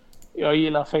 Jag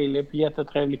gillar Filip,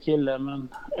 jättetrevlig kille.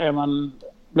 Men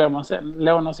blir man sen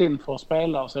lånas in för att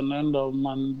spela och sen ändå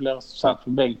man blir satt på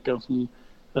bänken som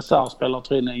reservspelare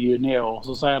till en junior,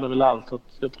 så säger det väl allt att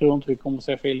jag tror inte vi kommer att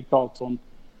se Filip Karlsson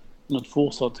något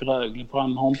fortsatt till Rögle, för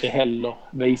han har inte heller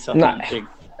visat någonting.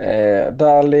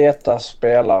 Där letar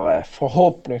spelare.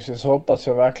 Förhoppningsvis hoppas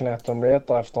jag verkligen att de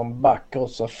letar efter en back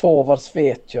också. Forwards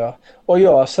vet jag. Och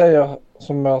jag säger,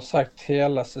 som jag har sagt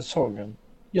hela säsongen,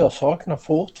 jag saknar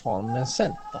fortfarande en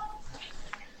center.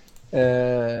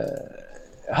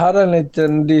 Jag hade en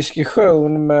liten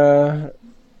diskussion med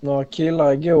några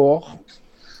killar igår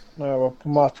när jag var på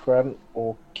matchen.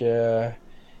 Och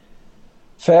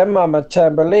femma med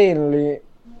Tambellini,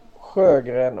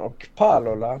 Sjögren och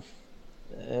Palola.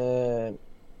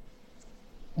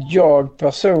 Jag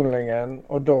personligen,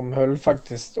 och de höll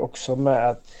faktiskt också med,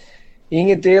 att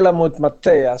inget illa mot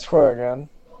Mattias Sjögren,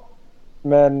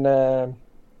 men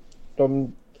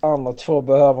de andra två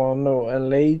behöver nog en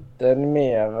liten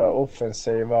mer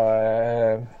offensiva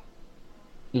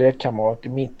lekkamrat i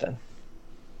mitten.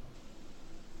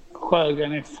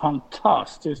 Sjögren är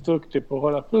fantastiskt duktig på att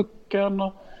hålla pucken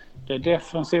och det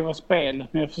defensiva spelet.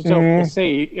 Men jag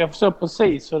förstår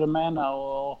precis vad du menar.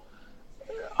 Och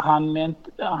han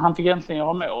fick egentligen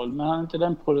göra mål, men han är inte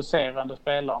den producerande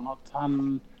spelaren.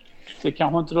 Det är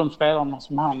kanske inte de spelarna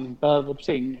som han behöver på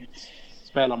sin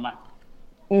spela med.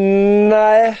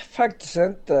 Nej, faktiskt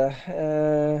inte.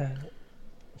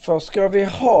 För ska vi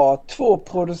ha två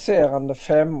producerande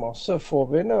femmor så får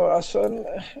vi nog,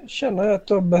 känner jag att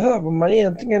då behöver man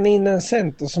egentligen in en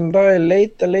center som där är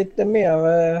lite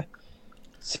mer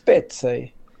spets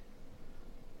i.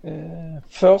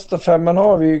 Första femman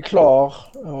har vi ju klar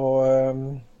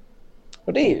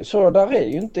och det är ju så, där är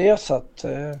ju inte ersatt.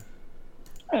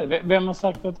 Vem har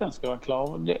sagt att den ska vara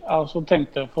klar? Alltså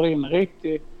tänkte jag för in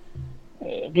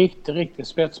riktigt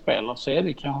spetsspelare så är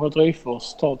det kanske att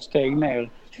Ryfors tar ett steg ner.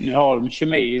 Nu har de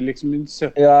kemi liksom inte så...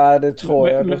 Ja, det tror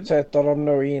jag. Då sätter de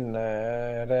nog in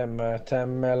det med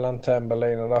mellan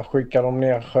Tambellin och där skickar de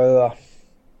ner Sjöa.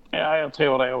 Ja, jag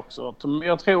tror det också.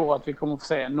 Jag tror att vi kommer att få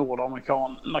se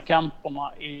Nordamerikan när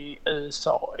kamperna i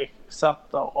USA är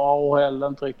satta och AHL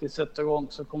inte riktigt sätter igång,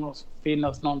 så kommer det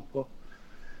finnas någon på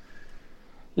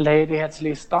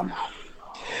ledighetslistan.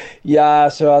 Ja,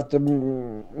 så att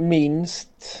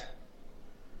minst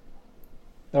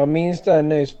en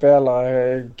ny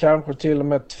spelare, kanske till och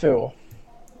med 2,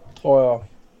 tror jag.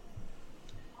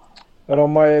 Men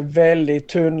de är väldigt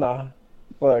tunna,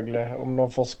 Rögle, om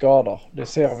de får skador. Det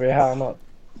ser vi här nu.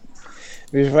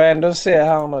 Vi får ändå se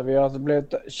här nu. Vi har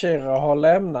blivit... Kira har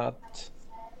lämnat.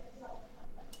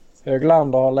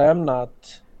 Höglander har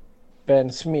lämnat.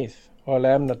 Ben Smith har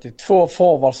lämnat. Det är 2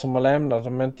 forwards som har lämnat.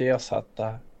 De är inte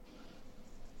ersatta.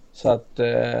 Så att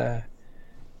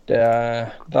det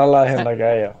alla händer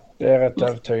grejer. Det är rätt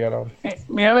övertygad om.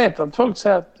 Men jag vet att folk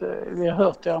säger att vi har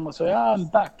hört det andra, så en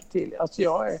back till. Alltså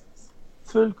jag är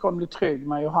fullkomligt trygg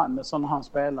med Johannesson när han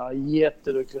spelar.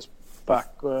 Jätteduktig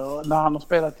back. Och när han har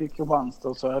spelat i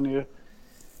Kristianstad så är han ju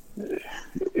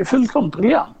fullkomligt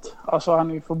briljant. Alltså han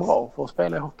är ju för bra för att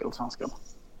spela i Hockeyallsvenskan.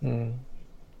 Mm.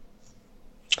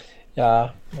 Ja,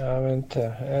 jag vet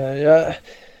inte.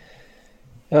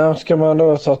 Ska man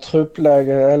då ta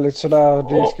truppläge eller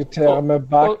sådär, diskutera med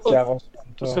backar och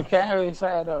sånt? Så kan jag ju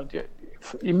säga då att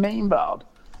i min värld,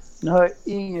 nu har jag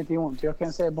inget ont. Jag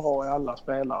kan se bra i alla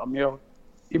spelare, men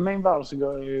i min värld så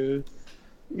går ju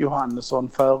Johannesson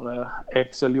före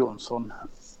Axel Jonsson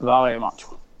varje match.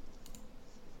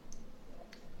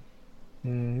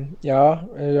 Ja,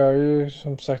 jag är ju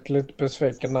som sagt lite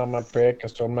besviken när man på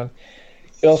Ekestål, men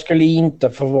jag skulle inte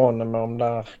förvåna mig om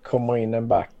där kommer in en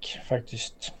back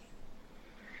faktiskt.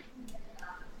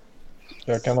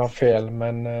 Jag kan ha fel,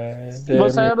 men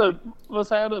Vad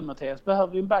säger du Mattias?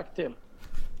 Behöver vi en back till?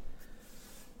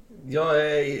 Jag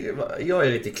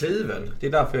är lite kluven. Det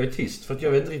är därför jag är tyst. För att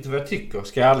jag vet inte riktigt vad jag tycker,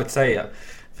 ska jag ärligt säga.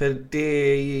 För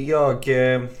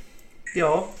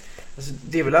alltså,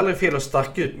 det är väl aldrig fel att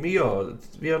starka ut. Men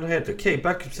vi har en helt okej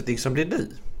backuppsättning som blir nu.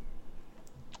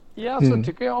 Ja, så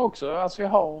tycker jag också. Alltså vi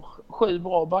har 7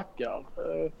 bra backar.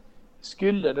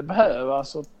 Skulle det behövas,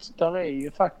 så där är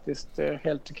ju faktiskt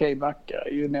helt okej backar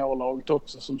i juniorlaget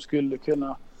också som skulle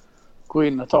kunna gå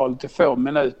in och ta lite få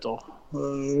minuter.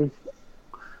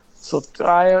 Så att,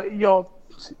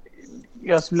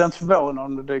 jag skulle inte förvåna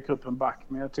om det dyker upp en back,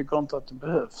 men jag tycker inte att det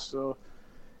behövs. Så,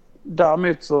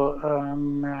 däremot så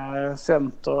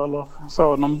center eller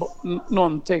så,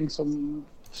 någonting som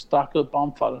stärker upp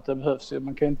anfallet, det behövs ju.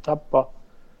 Man kan inte tappa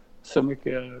så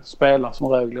mycket spelare som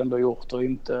Rögle ändå gjort och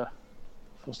inte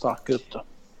förstärka upp det.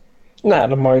 Nej,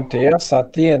 de har ju inte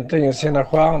ersatt egentligen sina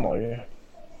stjärnor ju.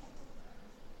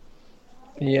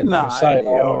 Nu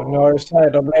har ju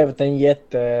Seider blivit en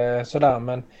jätte sådär,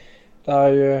 men där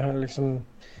är ju liksom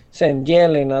sen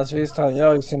Gelinas, visst han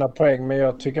gör ju sina poäng, men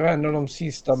jag tycker ändå de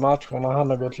sista matcherna han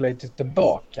har gått lite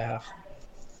tillbaka här.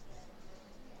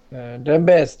 Den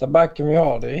bästa backen vi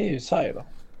har, det är ju Seider.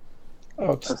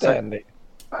 Outstanding.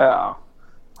 Ja.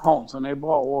 Hansson är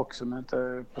bra också, men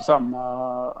inte på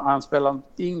samma...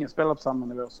 Ingen spelar på samma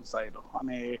nivå som Seider.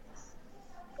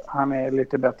 Han är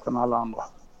lite bättre än alla andra.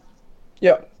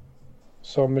 Ja.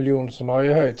 Samuel Jonsson har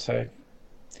ju höjt sig.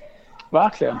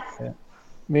 Verkligen.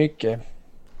 Mycket.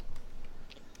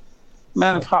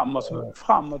 Men framåt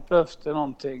behövs det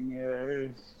någonting.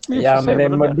 Ja,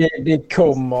 men det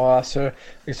kommer alltså.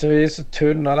 Liksom, vi är så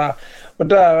tunna där. Och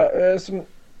där som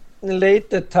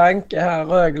lite tanke här.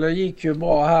 Rögle gick ju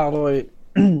bra här då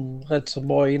rätt så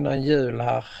bra innan jul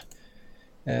här.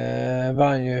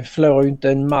 Förlorade ju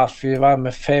inte en match. Vi var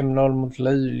med 5-0 mot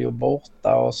Luleå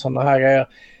borta och såna här grejer.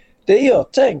 Det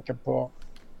jag tänker på,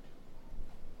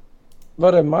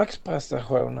 var det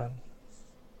maxprestationen?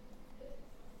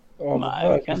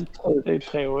 Nej, det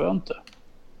tror jag inte.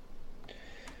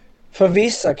 För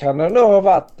vissa kan det nog ha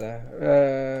varit det.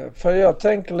 För jag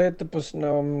tänker lite på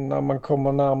när man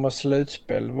kommer närmare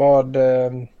slutspel.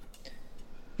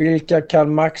 Vilka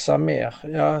kan maxa mer?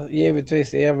 Ja,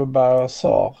 givetvis Everberg och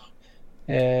Sar.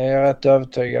 Jag är rätt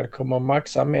övertygad kommer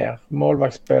maxa mer.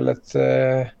 Målvaktsspelet...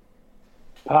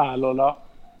 Palola.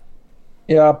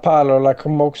 Ja, Palola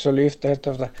kommer också lyfta helt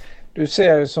efter. Du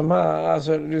ser ju som här,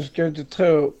 alltså du ska inte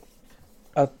tro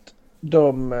att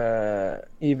de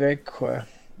i Växjö,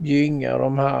 Gynga,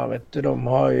 de här, vet du, de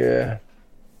har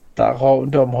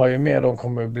ju mer, de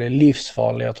kommer att bli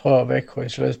livsfarliga, tror jag, Växjö i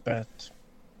slutspelet.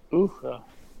 Ja.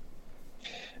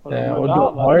 Och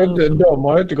de har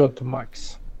ju inte gått på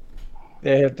max.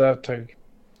 Det är helt övertygad.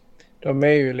 De är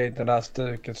ju lite där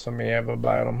stuket som i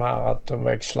Everberg, de här, att de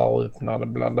växlar upp när det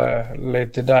blir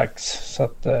lite dags.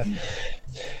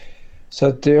 Så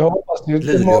att jag hoppas ju inte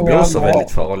Luleå många blir också andra...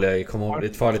 väldigt farliga. Det kommer att bli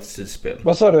ett farligt slutspel.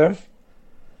 Vad sa du?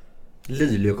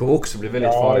 Luleå kommer också bli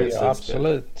väldigt farligt i Ja, slutspel.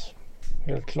 absolut.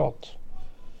 Helt klart.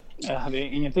 Ja, det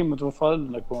är ingenting mot vad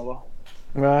Frölunda kommer vara.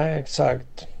 Nej,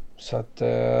 exakt. Så att,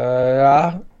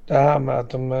 ja, det här med att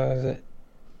de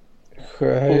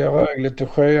höjer Rögle till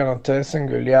sjöarna till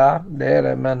SM-guld, ja, det är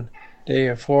det. Men det är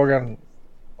ju frågan,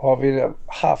 har vi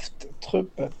haft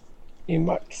truppen i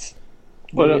max?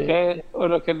 Och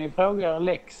då kan ni fråga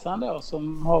Leksand då,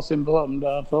 som har sin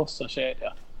berömda första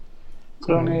kedja.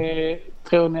 Tror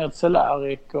ni att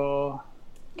Cehlárik och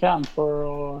Kamper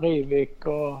och Rivik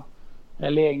och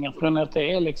Ellinger, tror ni att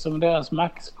det är liksom deras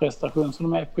maxprestation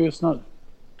som de är på just nu?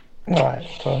 Nej,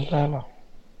 tror jag inte heller.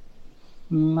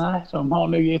 Nej, de har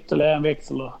nog ytterligare en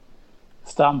växel att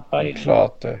stampa in.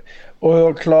 Klart det. Och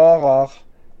hur klarar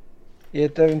i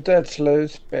ett eventuellt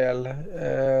slutspel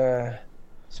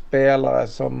spelare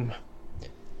som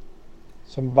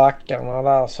backarna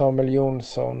där, Samuel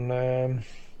Jonsson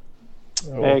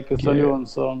Ekestål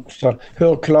Jonsson.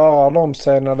 Hur klarar de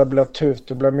sig när det blir tufft?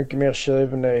 Det blir mycket mer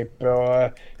tjuvnyp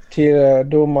och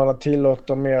domarna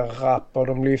tillåter mer rapp och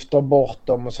de lyfter bort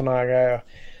dem och såna här grejer.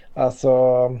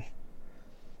 Alltså...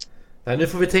 Nej, nu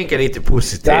får vi tänka lite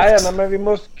positivt. Nej, men vi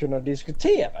måste kunna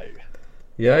diskutera ju.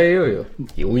 Ja, jo.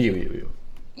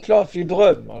 Klart vi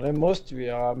drömmer, det måste vi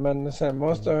göra. Men sen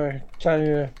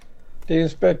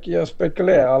jag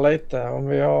spekulerar lite om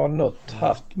vi har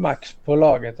haft max på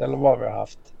laget eller vad vi har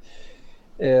haft.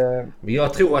 Men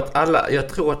jag tror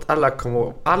att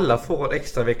alla får en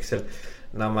extra växel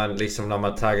när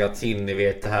man taggar till, ni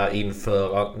vet det här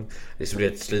inför liksom det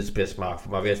är ett slutspelsmatch,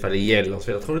 man vet vad det gäller och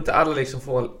så. Jag tror inte alla liksom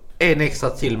får en extra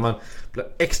till, man blir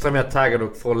extra mer taggad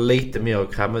och får lite mer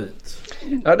att kramma ut.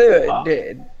 Ja,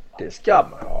 det ska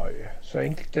man ha ju. Så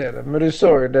enkelt är det. Men du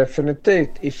såg ju definitivt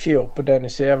i fjol på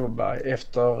Dennis Everberg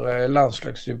efter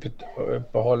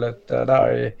landslagsuppehållet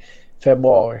där i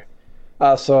februari.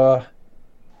 Alltså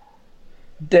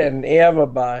den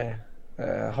Everberg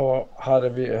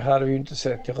hade vi inte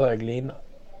sett i Rögle innan.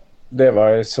 Det var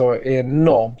ju så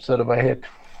enormt så det var helt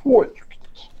sjukt.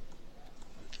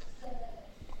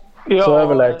 Ja, så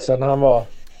överlägsen han var.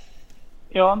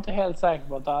 Jag är inte helt säker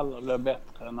på att alla blev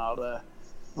bättre när det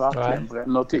verkligen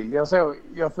bränner till.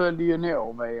 Jag följde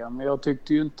junior-VM, men jag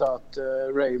tyckte ju inte att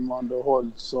Raymond och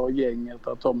Holtz och gänget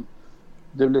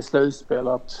det blev slutspel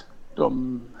att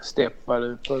de steppade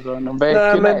ut. De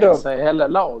väckte ner sig. Hela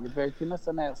laget väckte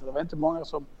nästan ner sig. Det var inte många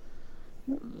som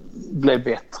blev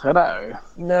bättre där ju.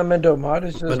 Nej, men de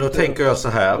hade men då tänker jag så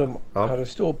här. De hade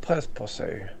stor press på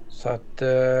sig. Så att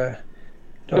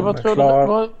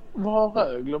vad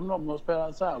Rögle om de har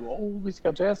spelat så här. Vi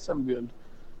ska ta SM-guld.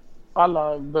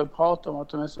 Alla börjar prata om att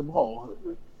de är så bra.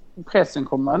 Pressen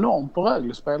kommer enormt på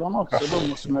Rögle-spelarna också. Då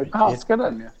måste man ju behärska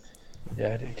den ju. Ja,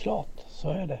 det är klart. Så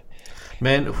är det.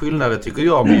 Men skillnaden tycker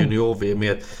jag med junior-VM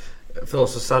är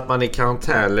först så satt man i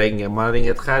karantän länge. Man hade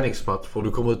inget träningsmatch och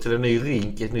du kommer ut till en ny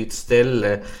rink, ett nytt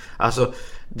ställe. Alltså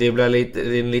det blir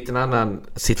en liten annan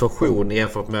situation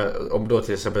jämfört med om då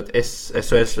till exempel ett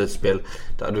SHL-slutspel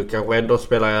där du kanske ändå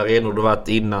spelar i arenor du varit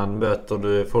innan, möter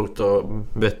du folk du har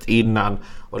mött innan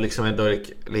och liksom ändå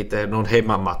lite någon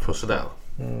hemmamatch och sådär.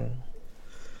 Mm.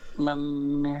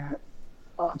 Men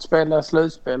att spela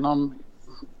slutspel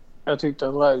jag tyckte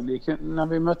att Rögle när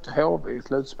vi mötte HV i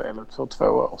slutspelet för 2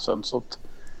 år sedan så att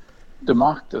det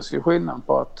märktes ju skillnad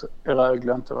på att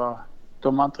Rögle inte var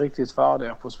inte riktigt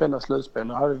färdiga på att spela slutspel.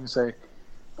 Då hade vi sig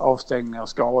avstängningar,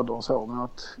 skador och så. Men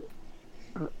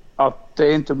att det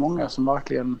är inte många som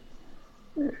verkligen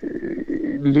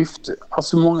lyfte.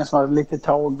 Alltså många som hade lite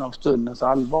tagna av stundens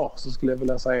allvar, så skulle jag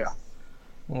vilja säga.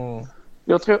 Mm.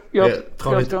 Jag tror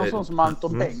en sån som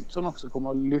Anton Bengtsson också kommer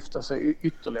att lyfta sig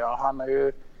ytterligare. Han är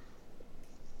ju...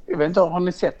 Jag vet inte, har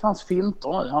ni sett hans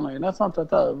finter nu? Han har ju nästan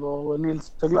tagit över Nils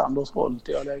Teglanders roll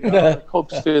till att lägga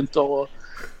kroppsfinter och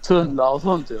tunnlar och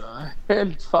sånt.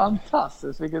 Helt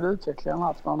fantastiskt vilken utveckling han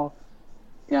haft.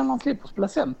 Man slipper spela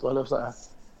center, eller så här.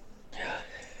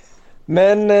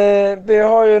 Men vi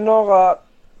har ju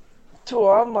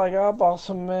 2 andra grabbar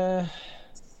som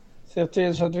ser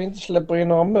till så att vi inte släpper in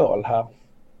några mål här.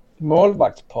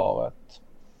 Målvaktsparet.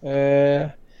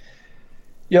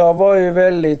 Jag var ju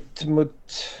väldigt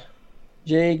mot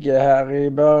Jige här i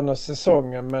början av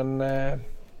säsongen, men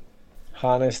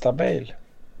han är stabil.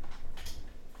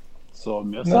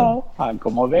 Som jag sa, han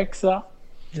kommer att växa.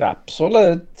 Ja,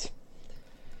 absolut.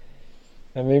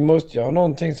 Men vi måste ju ha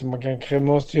någonting som man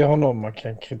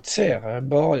kan kritisera i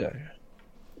början.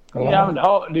 Eller?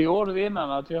 Ja, men det gjorde vi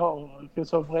innan, att vi har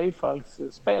Kristoffer Ifalks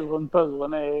spel runt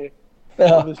buren är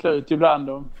beslut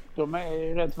ibland. De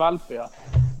är rätt valpiga.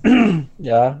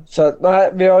 Ja, så att,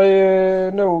 nej, vi har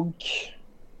ju nog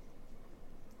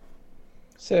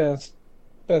sen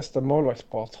bästa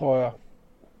målvaktspar, tror jag.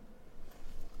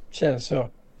 Känns så.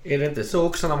 Är det inte så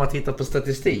också när man tittar på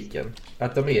statistiken?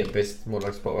 Att de är bäst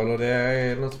målvaktspar? Eller det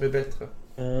är något som är bättre?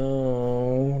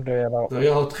 Det är det.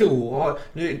 Jag tror...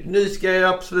 Nu ska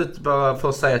jag absolut bara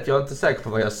få säga att jag är inte säker på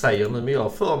vad jag säger nu. Men jag har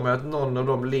för mig att någon av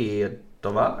dem leder,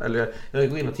 va? Eller jag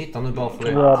går in och tittar nu bara för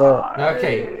det. Ja, Nej,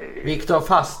 okej. Viktor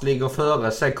Fast ligger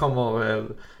före. Sen kommer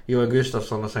Johan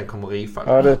Gustafsson och sen kommer Rifalk.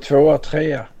 Ja, det är 2 och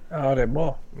 3. Ja, det är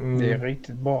bra. Det är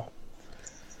riktigt bra.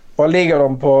 Vad ligger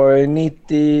de på?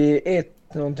 91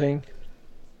 någonting?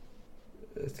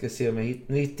 Jag ska se om jag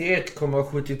hittar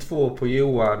 91,72 på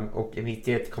Johan och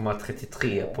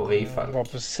 91,33 på Rifalk. Det var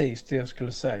precis det jag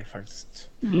skulle säga faktiskt.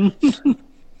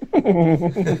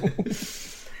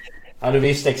 Ja, du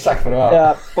visste exakt vad det var.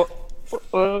 Ja.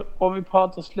 Och om vi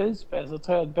pratar slutspel så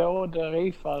tror jag att både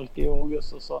Rifalk och Johan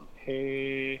Gustafsson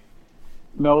är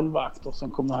målvakter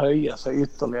som kommer höja sig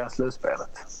ytterligare i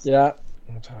slutspelet. Ja.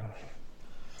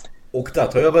 Och där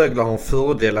tror jag Rögle har en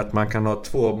fördel att man kan ha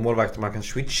 2 målvakter man kan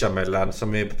switcha mellan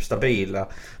som är stabila.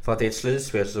 För att det är ett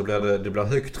slutspel så blir det blir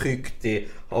högt tryck.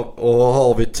 Och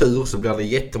har vi tur så blir det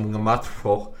jättemånga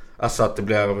matcher. Alltså att det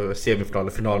blir semifinal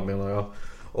och final, menar jag.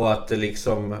 Och att det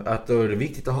liksom, att då är det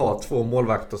viktigt att ha 2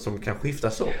 målvakter som kan skifta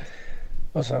så.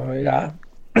 Och så, ja.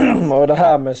 Och det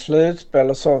här med slutspel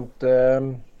och sånt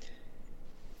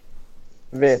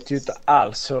vet ju inte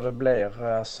alls hur det blir.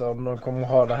 Alltså om de kommer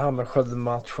ha det här med 7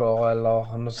 matcher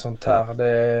eller något sånt här.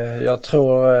 Jag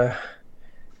tror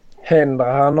händer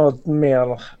här något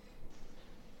mer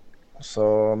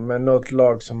så med något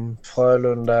lag som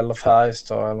Frölunda eller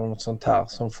Färjestad eller något sånt här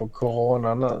som får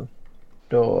corona nu.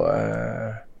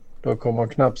 Då kommer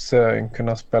knappt serien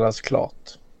kunna spelas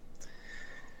klart.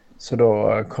 Så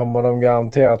då kommer de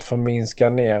garanterat få minska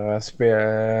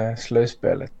ner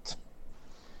slutspelet.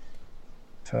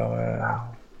 För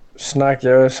snackar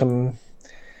jag som,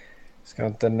 ska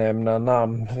inte nämna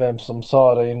namn, vem som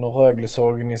sa det inom Rögles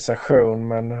organisation,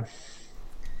 men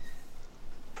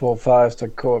på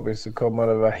Färjestad KB så kommer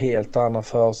det vara helt andra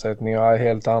förutsättningar och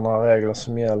helt andra regler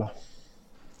som gäller.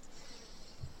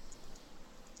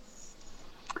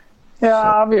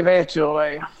 Ja, vi vet ju det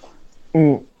är.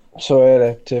 Så är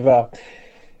det tyvärr.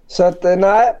 Så att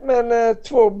nej, men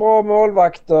 2 bra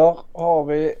målvakter har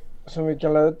vi som vi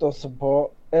kan luta oss på.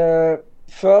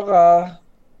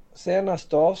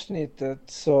 Senaste avsnittet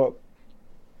så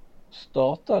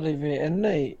startade vi en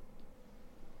ny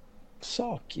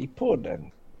sak i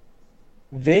podden.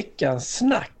 Veckans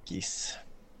snackis.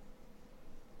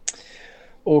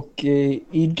 Och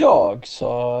idag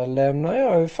så lämnar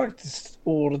jag ju faktiskt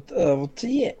ordet över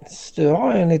till Jens. Du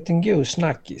har en liten god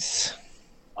snackis.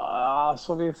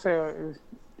 Alltså vi ser,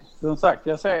 som sagt,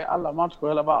 jag ser alla matcher i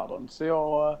hela världen. Så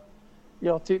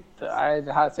jag tyckte, nej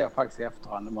det här ser jag faktiskt i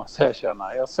efterhand, det måste jag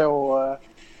känna. Jag såg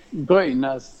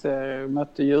Brynäs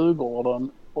mötte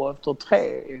Djurgården och efter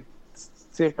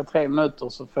cirka 3 minuter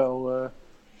så får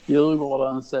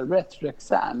Djurgårdens Ret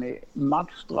Rexani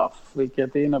matchstraff,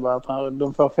 vilket innebär att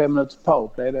de får 5 minuters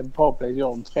powerplay. Det powerplay gör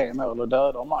de 3 mål och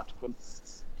dödar matchen.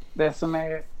 Det som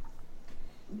är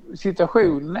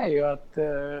situationen är ju att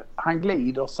han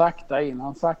glider sakta in.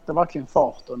 Han saktar verkligen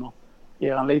farten och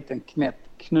ger en liten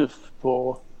knuff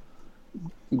på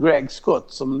Greg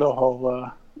Scott som då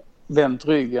har vänt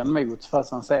ryggen mot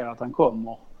fast han ser att han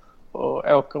kommer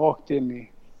och åker rakt in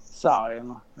i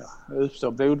sargen. Ja,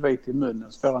 uppstår blodvit i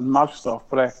munnen. Så får en matchstraff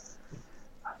på det.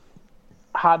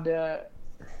 Hade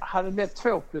det blivit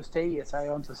 2+10 så har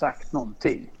jag inte sagt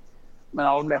någonting. Men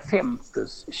när det blir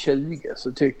 5+20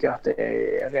 så tycker jag att det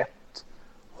är rätt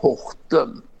hårt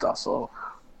dömt. Alltså,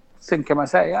 sen kan man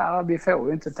säga att vi får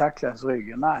ju inte tacklas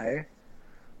ryggen. Nej.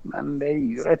 Men det är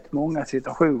ju rätt många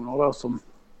situationer då som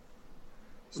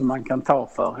man kan ta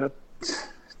för.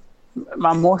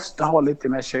 Man måste ha lite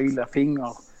mer kyla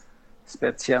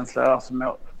fingerspetskänsla där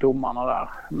som domarna där.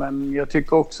 Men jag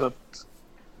tycker också att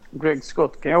Greg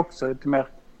Scott kan ju också lite mer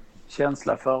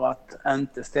känsla för att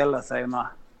inte ställa sig med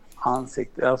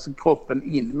ansiktet, alltså kroppen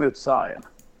in mot sargen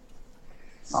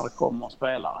när det kommer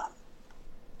spelare.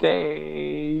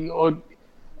 Och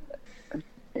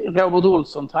Robert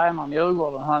Olsson, tränaren i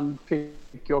Djurgården, han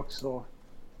fick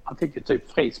ju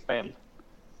typ frispel.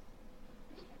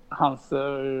 Hans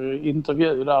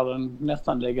intervju där, den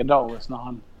nästan legendarisk när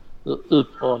han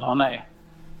upprörd han är.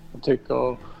 Jag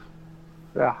tycker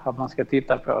att man ska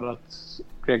titta på det, att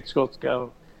Greg Scott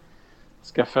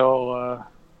ska få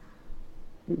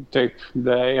typ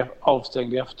bli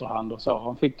avstängd i efterhand och så.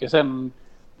 Han fick ju sen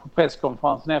på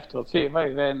presskonferensen efteråt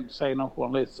säger någon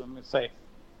journalist som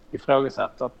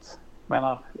ifrågasatt att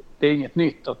det är inget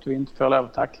nytt att du inte får lov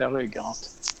att tackla ryggen. Att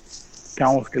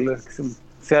kanske skulle liksom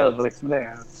se över liksom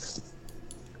det.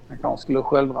 Man kanske skulle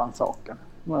självrannsakan.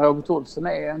 Men Robert Olsen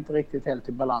är inte riktigt helt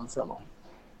i balans eller?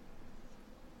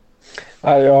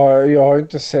 Nej, jag har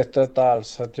inte sett detta alls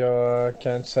så att jag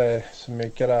kan inte säga så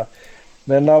mycket där.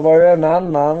 Men det var ju en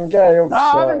annan grej också.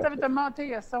 Ja, vänta.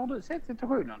 Mattias, har du sett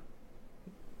situationen?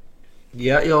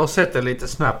 Ja, jag har sett det lite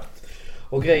snabbt.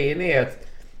 Och grejen är att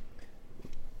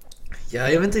jag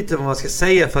vet inte riktigt vad man ska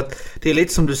säga, för att det är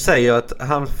lite som du säger att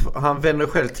han vänder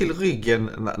själv till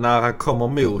ryggen när han kommer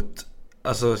mot,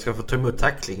 alltså ska få ta emot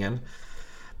tacklingen.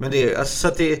 Men det är alltså, så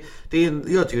att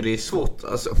jag tycker det är svårt,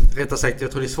 alltså rättare sagt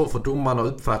jag tror det är svårt för domarna att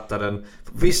uppfatta den.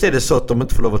 Visst är det så att de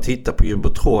inte får lov att titta på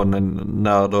jumbotronen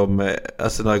när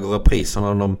när det går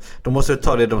repriserna, de måste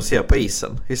ta det de ser på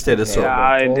isen. Visst är det så?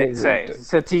 Ja,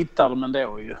 så tittar de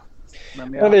ändå ju.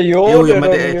 Men det gjorde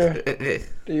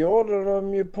det gjorde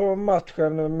de ju på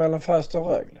matchen mellan Färjestad och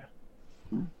Rögle.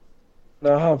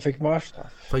 När han fick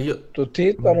matchstraff. Då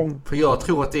tittar de. För jag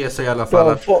tror att det är så i alla fall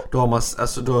att då har man,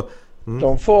 alltså då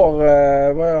de får,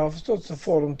 vad jag har förstått så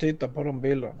får de titta på de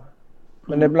bilderna.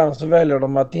 Men ibland så väljer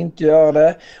de att inte göra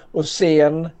det. Och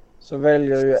sen så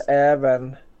väljer ju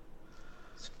även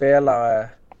spelare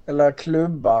eller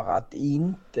klubbar att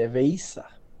inte visa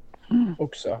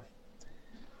också.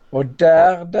 Och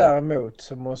däremot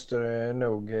så måste det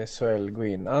nog SHL gå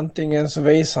in. Antingen så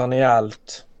visar ni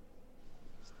allt.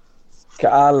 Ska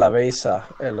alla visa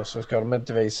eller så ska de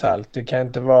inte visa allt. Det kan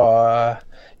inte vara...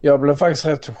 Jag blev faktiskt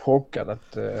rätt så chockad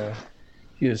att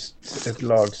just ett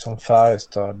lag som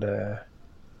Färjestad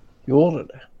gjorde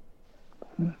det.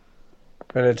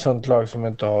 För det är ett sånt lag som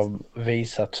inte har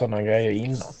visat sådana grejer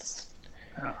innan.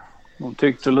 Ja. De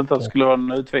tyckte väl inte att det skulle vara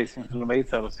en utvisning som de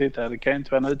visade och sitta. Det kan ju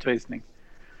inte vara en utvisning.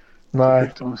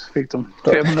 Nej. Fick de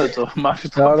 5 minuter match.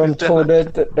 Ja,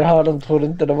 de trodde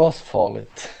inte det var så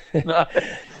farligt.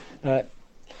 Nej.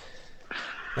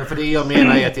 Ja, för det jag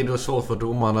menar är att det är då svårt för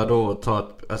domarna då att ta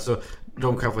alltså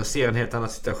de kanske ser en helt annan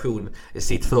situation i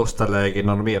sitt första läge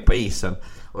när de är på isen.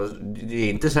 Och det är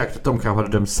inte säkert att de kanske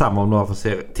hade dömt samma om de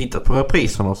har tittat på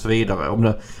repriserna och så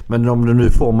vidare. Men om du nu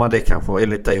får man det kanske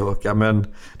enligt dig, Håkan. Men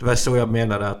det var så jag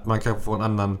menade, att man kanske får en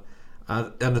annan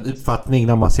uppfattning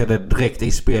när man ser det direkt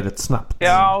i spelet snabbt.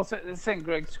 Ja, och sen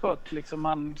Greg Scott liksom,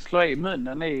 han slår i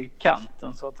munnen i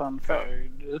kanten så att han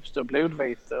uppstår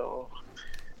blodvite och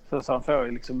så han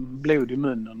får liksom blod i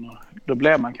munnen. Och då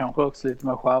blir man kanske också lite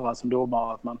mer skärrad som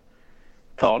domare att man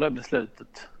tar det beslutet.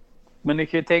 Men ni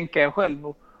kan ju tänka er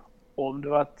själv om det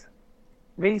var att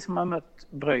vi som har mött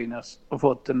Brynäs och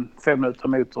fått en 5 minuter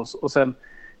mot oss och sen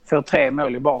får 3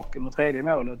 mål i baken och tredje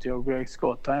målet gör Greg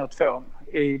Scott. Han gör 2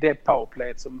 i det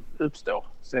powerplayet som uppstår.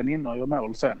 Sen innan gör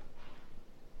mål sen.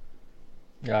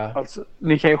 Ja. Alltså,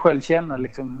 ni kan ju själv känna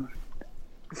liksom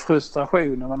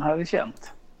frustrationen man hade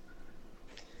känt.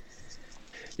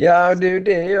 Ja, det är ju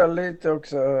det jag lite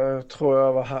också tror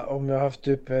jag om jag har haft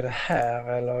uppe det här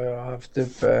eller jag har haft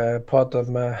uppe pratat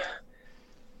med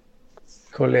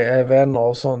kollegor, vänner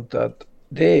och sånt, att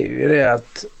det är ju det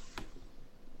att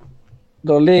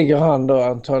då ligger han då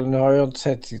antagligen, nu har jag inte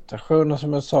sett situationen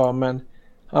som jag sa, men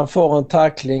han får en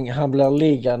tackling, han blir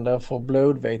liggande och får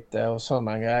blodvite och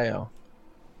sådana grejer.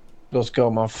 Då ska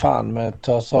man fan med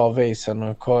ta sig av isen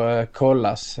och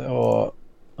kollas och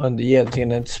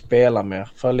egentligen inte spela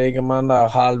mer. För ligger man där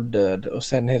halvdöd och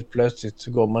sen helt plötsligt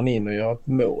så går man in och gör ett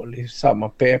mål i samma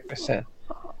PP sen.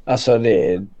 Alltså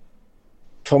det,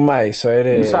 för mig så är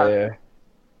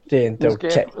det är inte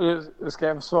okej. Nu ska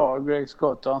jag försvara Greg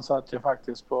Scott och han satt ju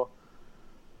faktiskt på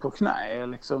knä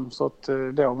liksom, så att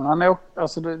då, men han åker,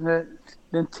 alltså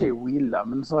den tog illa,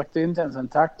 men så sagt det är inte ens en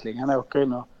tackling. Han åker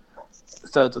in och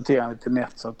stöter till han lite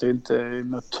nätt så att det inte är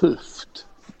något tufft.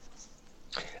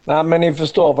 Nej, men ni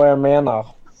förstår vad jag menar.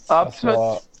 Absolut.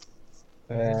 Alltså,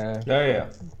 Ja.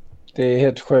 det är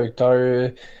helt sjukt.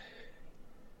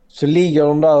 Så ligger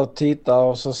de där och tittar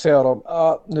och så ser de,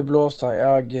 nu blåser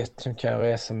han, gett, nu kan jag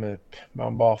resa mig upp.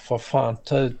 Man bara, för fan,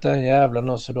 ta ut den jävlen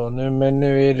också då. Men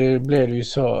nu blir det ju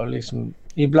så, liksom,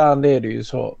 ibland är det ju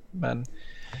så. Men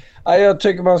jag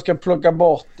tycker man ska plocka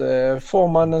bort, får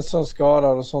man en sån skada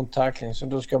och sån tackling så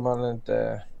då ska man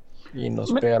inte in och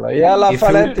spela. I alla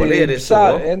fall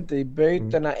inte i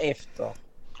bytena efter.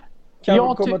 Kan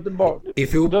vi komma tillbaka? I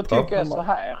fotboll. Då tycker jag så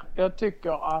här. Jag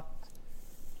tycker att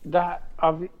det här,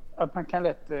 att man kan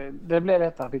det blir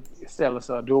lättare att vi ställer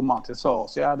sig domaren till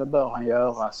svars. Ja, det bör han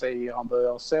göra. Säger han bör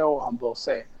göra så, han bör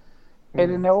se. Är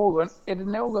det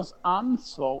någons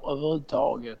ansvar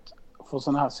överhuvudtaget för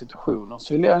sådana här situationer,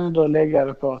 så vill jag ändå lägga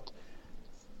det på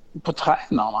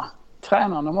tränarna.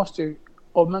 Tränarna måste ju,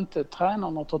 om inte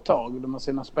tränarna tar tag i de med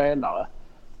sina spelare,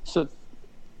 så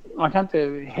man kan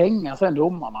inte hänga sen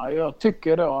domarna. Jag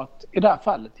tycker då att i det här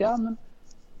fallet, men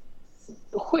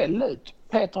skäll ut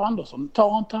Peter Andersson.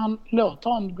 Låter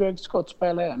han Greg Scott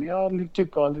spela igen. Jag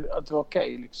tycker att det var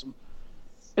okej liksom.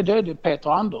 Det är det Peter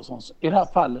Anderssons i det här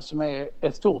fallet som är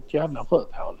ett stort jävla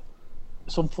rövhål.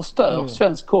 Som förstör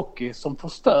svensk hockey, som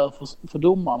förstör för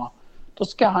domarna. Då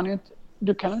ska han ju inte...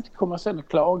 Du kan inte komma sen och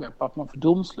klaga på att man får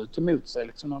domslut emot sig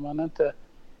liksom,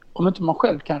 om inte man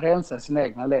själv kan rensa sina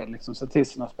egna led liksom, så till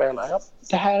sina spelare. Ja,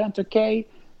 det här är inte okej.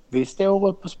 Vi står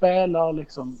upp och spelar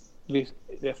liksom. Det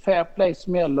är fair play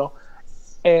som gäller.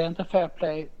 Är inte fair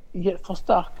play,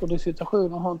 förstärker du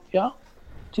situationen, ja,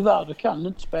 tyvärr du kan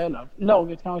inte spela.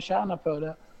 Laget kan tjäna på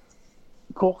det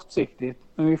kortsiktigt,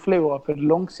 men vi förlorar på det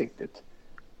långsiktigt.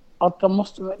 Att de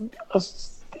måste,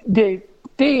 alltså,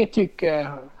 det tycker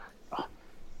jag,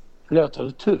 det låter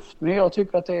tufft, men jag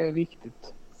tycker att det är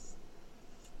viktigt.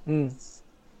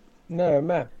 Nej,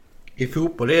 med. I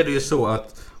fotboll är det ju så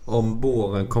att om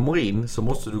båren kommer in så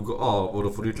måste du gå av och då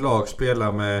får ditt lag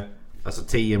spela med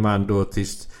 10 man då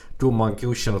tills domaren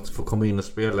godkänner att du får komma in och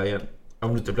spela igen.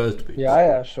 Om du inte blir utbytt.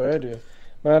 Ja, så är det ju.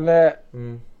 Men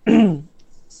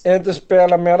inte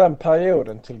spela med den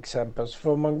perioden till exempel, så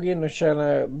får man gå in och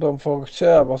känna de får se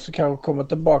över, så kan komma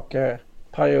tillbaka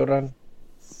perioden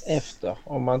efter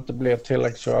om man inte blir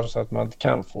tillräckligt så att man inte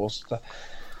kan fortsätta.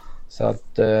 Så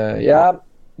att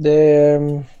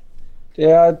det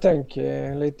jag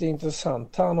tänker lite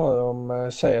intressant här nu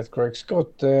om säger att Greg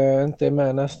Scott inte är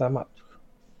med nästa match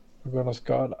på grund av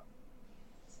skada.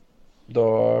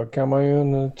 Då kan man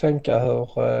ju tänka hur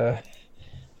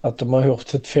att de har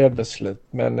gjort ett felbeslut.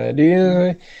 Men det är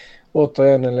ju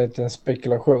återigen en liten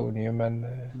spekulation ju, men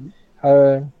det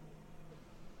har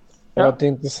varit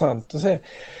intressant att se.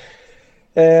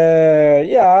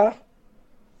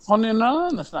 Har ni någon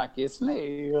annan snackis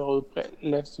ni har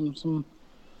upplevt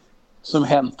som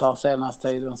hänt här senaste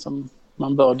tiden som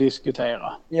man bör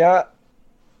diskutera? Ja,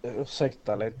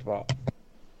 ursäkta lite bara.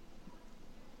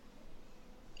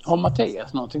 Har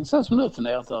Mattias någonting sen som du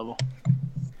funderat över?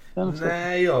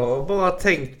 Nej, jag har bara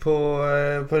tänkt på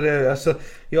det. Alltså,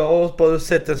 jag har bara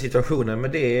sett den situationen,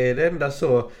 men det är det enda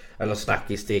så, eller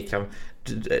snackis, det kan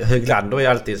Höglander är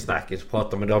alltid en snackis att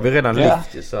prata, men det har vi redan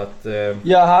lyft så att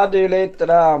jag hade ju lite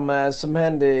där med som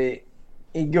hände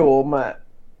igår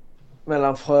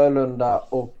mellan Frölunda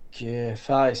och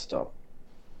Färjestad.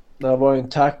 Det var ju en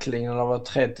tackling och det var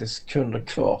 30 sekunder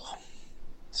kvar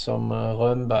som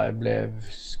Rönnberg blev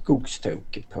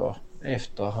skogstokig på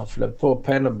efter han flög på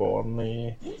Penneborn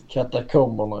i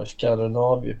katakomberna i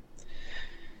Skandinavien.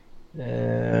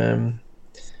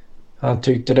 Han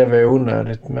tyckte det var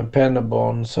onödigt, men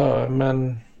Penneborn sa,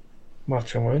 men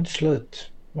matchen var ju inte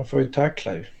slut. Man får ju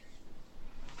tackla ju.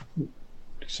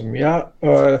 Liksom,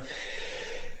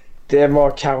 det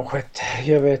var kanske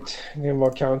det var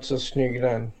kanske inte så snygg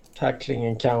den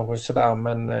tacklingen kanske sådär,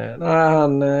 men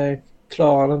han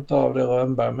klarade inte av det,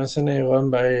 Rönnberg. Men sen är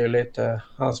Rönnberg ju lite,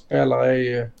 hans spelare är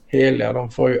ju heliga.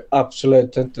 De får ju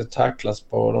absolut inte tacklas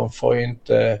på. De får ju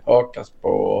inte hakas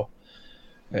på.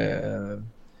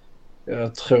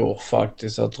 Jag tror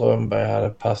faktiskt att Rönnberg hade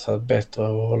passat bättre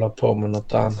att hålla på med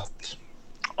något annat.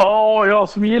 Jag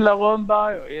som gillar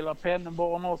Rönnberg och gillar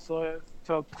Penneborn också.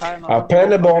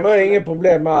 Penneborn har inget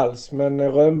problem alls,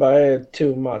 men Rönnberg är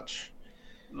too much.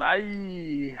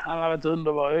 Nej, han har varit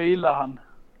underbar. Jag gillar han.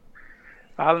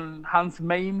 Hans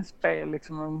mainspel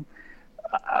liksom.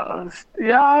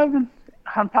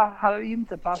 Han hade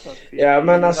inte passat. Ja,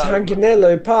 men alltså han gnäller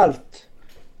ju på allt.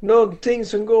 Någonting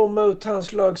som går mot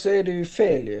hans lag så är det ju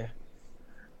fel ju.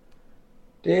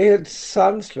 Det är helt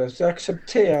sanslöst. Jag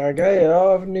accepterar grejer.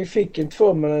 Ja, ni fick en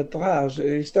 2 minuter här. Så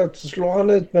istället så slår han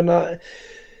ut med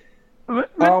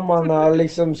armarna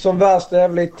liksom som värsta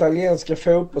jävla italienska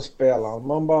fotbollsspelaren.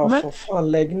 Man bara får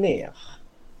fan lägg ner.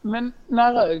 Men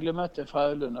när Rögle mötte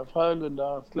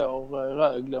Frölunda slår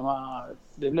Rögle med,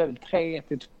 det blev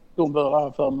 3-1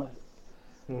 domburare för mig.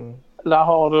 Där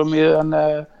har de ju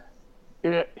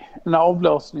en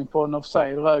avblåsning på en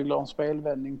offside. Rögle har en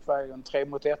spelvändning på vägen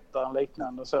 3-1 och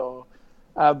liknande så.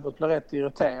 Abbott blev rätt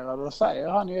irriterad och säger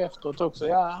han ju efteråt också,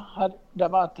 det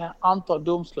var ett antal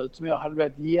domslut som jag hade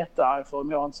blivit jättearg för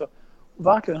om jag inte så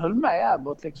verkligen höll med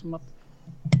Abbott liksom att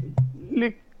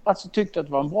tyckte att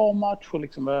det var en bra match och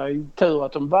liksom var tur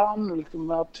att de vann och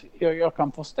liksom att jag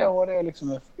kan förstå det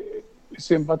liksom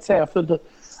sympatisera fullt ut.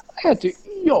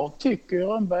 Jag tycker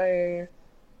Rönnberg är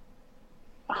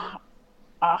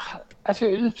alltså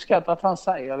jag uppskattar att han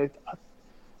säger lite att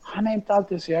han är inte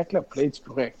alltid så jäkla politiskt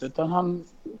korrekt utan han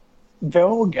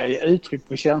vågar ge uttryck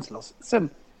på känslor. Sen,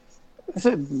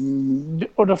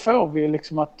 och då får vi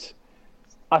liksom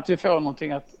att vi får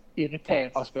någonting att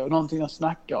irriteras på, någonting att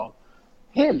snacka om.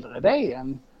 Hellre det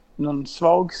än någon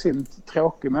svagsint,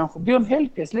 tråkig människa. Björn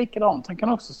Hellkvist likadant. Han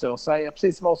kan också stå och säga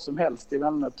precis vad som helst i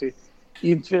vänner till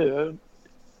intervjuer.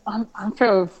 Han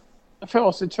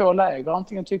får sig 2 läger.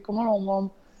 Antingen tycker man om honom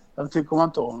eller tycker man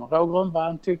inte om honom. Roger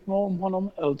Rönnberg tycker man om honom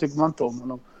eller tycker man inte om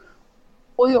honom.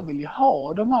 Och jag vill ju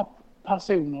ha de här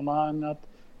personerna än att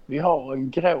vi har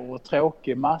en grå och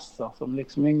tråkig massa som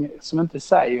liksom som inte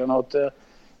säger något,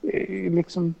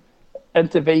 liksom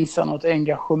inte visar något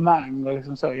engagemang och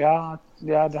liksom så, ja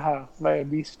det här, vad är jag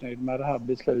missnöjd med det här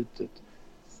beslutet.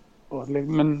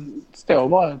 Men står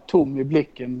bara tom i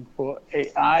blicken på,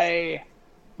 nej,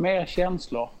 mer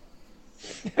känslor.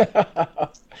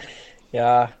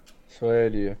 Ja, så är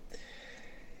det ju.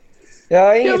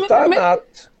 Ja, inget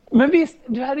annat. Men visst,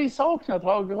 du hade ju saknat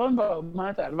Roger Rönnberg om man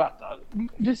inte hade varit där.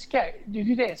 Det är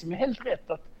ju det som är helt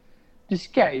rätt, att du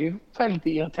ska ju vara lite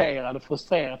irriterad och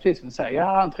frustrerad, precis som du säger.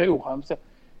 Ja, han tror han.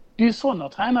 Det är ju sådana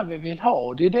tränare vi vill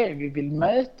ha. Det är det vi vill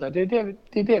möta. Det är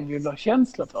det vi vill ha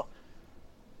känsla för.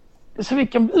 Så vi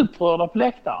kan bli upprörda på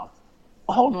läktaren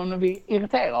och ha någon vi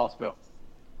irriterar oss på.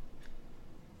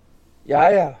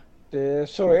 Ja.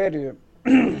 Så är det ju.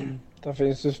 Det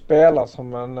finns ju spelare som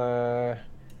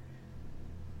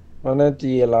man inte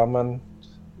gillar, men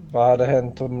vad hade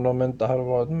hänt om de inte hade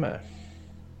varit med?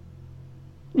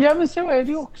 Ja, men så är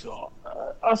det också.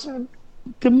 Alltså,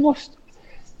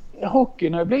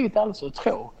 hockeyn har blivit alltså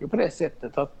tråkig på det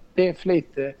sättet att det är för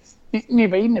lite. Ni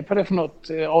var inne på det för något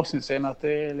avsnitt sen, att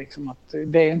det är liksom att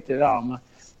det är inte där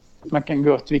man kan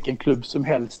gå till vilken klubb som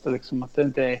helst, liksom att det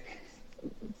inte är.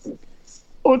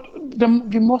 Och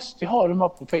vi måste ha de här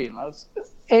profilerna. Alltså,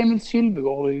 Emil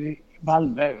Sylvegård i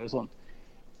Malmö och sånt.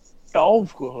 Jag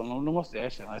avskyr honom, då måste jag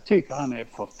erkänna. Jag tycker han är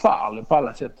förfärlig på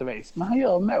alla sätt och vis. Men han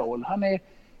gör mål, han är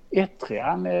ettrig,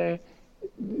 han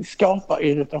skapar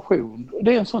irritation. Och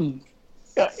det är en sån,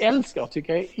 jag älskar och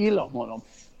tycker jag illa om honom.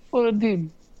 Och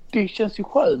det känns ju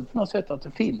skönt på något sätt att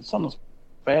det finns sådana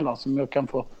spelare som jag kan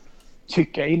få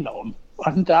tycka illa om.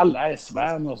 Att inte alla är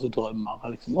svärmors och drömmar.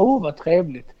 Liksom, vad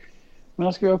trevligt. Men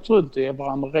jag ska vi också runt och ge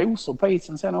varandra rosor på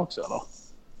isen sen också, eller?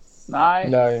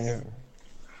 Nej.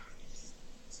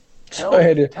 Så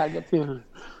är det. Tagga till.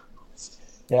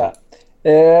 Ja.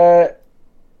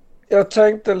 Jag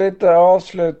tänkte lite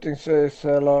avslutningsvis,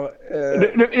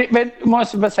 Men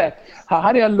måste bara säga, här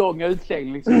hade jag en lång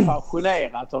utläggning, liksom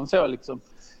passionerat om så, liksom.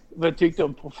 Vad jag tyckte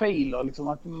om profiler, liksom,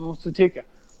 att man måste tycka.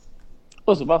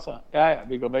 Och så bara så, ja,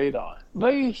 vi går vidare.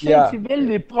 Det känns ju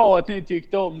väldigt bra att ni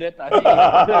tyckte om detta.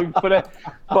 På det.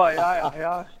 Bara,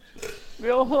 ja.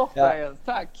 Vi har hört det.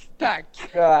 Tack.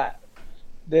 Ja,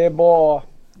 det är bra.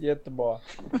 Jättebra.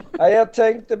 Ja, jag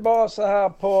tänkte bara så här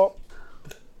på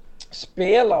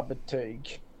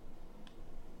spelarbetyg.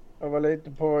 Jag var lite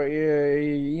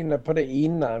inne på det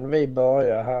innan vi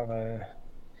började här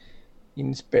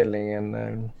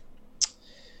inspelningen.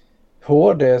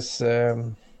 HDs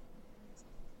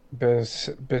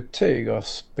betyg av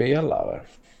spelare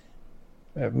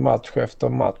match efter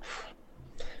match.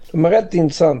 De är rätt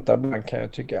intressanta ibland, kan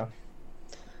jag tycka.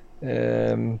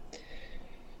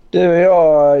 Du och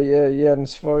jag,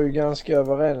 Jens, var ju ganska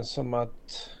överens om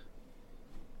att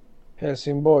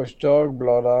Helsingborgs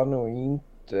Dagblad är nog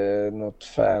inte något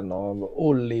fan av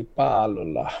Olli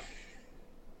Palola.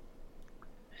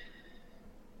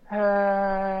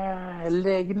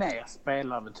 Lägg ner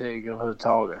spelarbetyg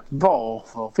överhuvudtaget.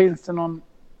 Varför?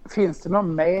 Finns det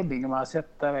någon mening om att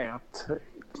sätta det?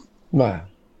 Nej.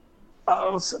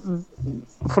 Alltså,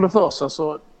 för det första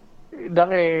så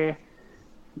där är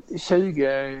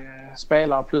 20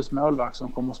 spelare plus målvakt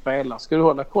som kommer att spela. Ska du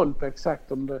hålla koll på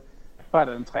exakt om det var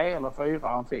en 3 eller 4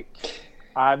 han fick?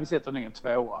 Nej, vi sätter ner en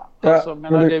 2. Alltså,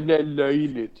 men det blir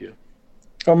löjligt ju.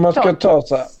 Om man ska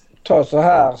ta så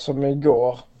här som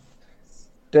igår.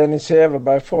 Dennis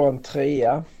Everberg får en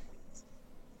 3.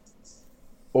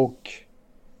 Och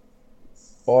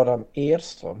Adam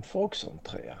Edström får också en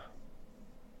 3.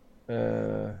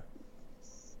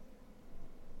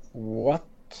 What?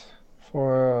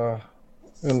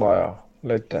 Undrar jag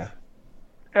lite.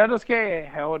 Ja, då ska jag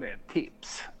ge HD ett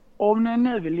tips. Om ni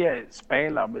nu vill ge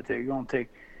spelarbetyg någonting,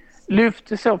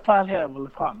 lyft i så fall hellre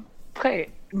fram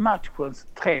matchens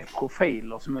 3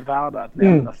 profiler som är värda att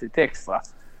nämnas lite extra.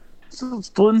 Så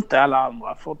strunta alla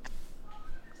andra. För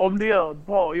om du gör ett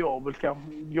bra jobb och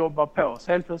kan jobba på,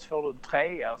 så helt plötsligt får du en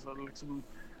 3. Alltså liksom,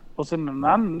 och sen en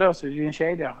annan då, så är det en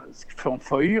kedja från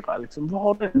 4. Liksom. Vad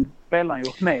har den spelaren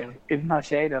gjort mer i den här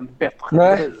kedjan bättre än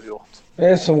vad du har gjort? Det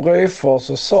är som Ryfors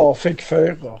och Saar fick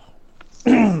 4.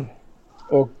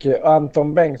 Och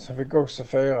Anton Bengtsson fick också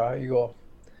 4 igår.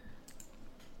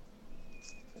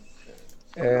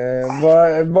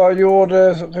 Vad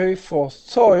gjorde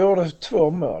Ryfors? Gjorde 2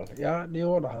 mål. Ja, det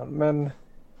gjorde han. Men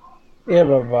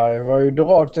Everberg var ju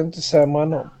rakt inte sämre än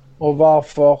dem. Och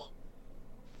varför?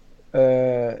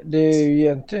 Det är ju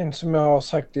egentligen som jag har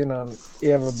sagt innan.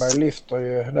 Everberg lyfter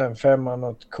ju den 5:an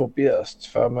något kopiöst.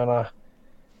 För jag menar,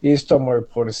 visst de har ju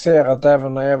producerat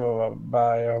även när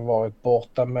Everberg har varit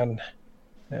borta. Men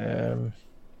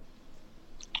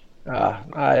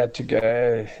nej, jag tycker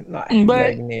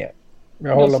lägg ner.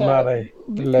 Jag håller med dig.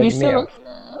 Lägg ner.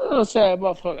 Då säger jag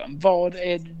bara frågan. Vad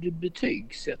är det du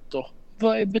betygsätter?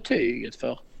 Vad är betyget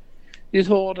för? Ditt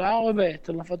hårda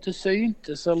arbete eller för att du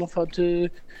syntes eller för att du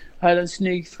hade en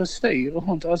snygg frisyr och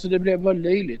sånt. Alltså det blev bara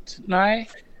löjligt. Nej.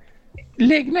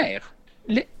 Lägg ner.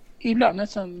 Ibland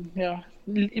nästan,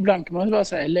 ibland kan man bara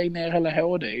säga lägg ner hela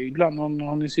HD. Ibland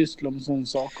har ni sysslat med sådana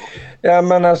saker. Ja,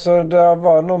 men alltså det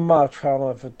var någon match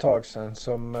här för ett tag sedan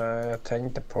som jag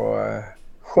tänkte på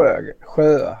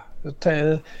Sjöa. Då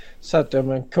satt jag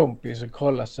med en kompis och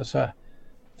kollade så här.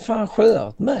 Fan, Sjöa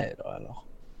varit med då eller?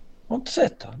 Har inte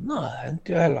sett han? Nej,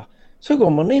 inte jag heller. Så går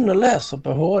man in och läser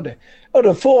på HD. Och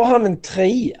då får han en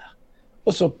 3.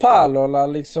 Och så Palola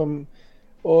liksom.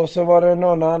 Och så var det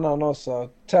någon annan också.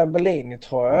 Tambellini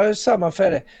tror jag. Samma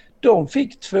för det. De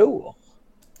fick 2.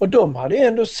 Och de hade ju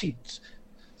ändå sitt.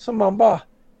 Så man bara.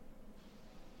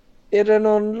 Är det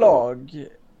någon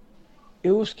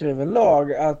oskriven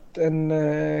lag att en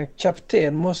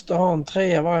kapten måste ha en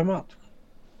 3 varje match?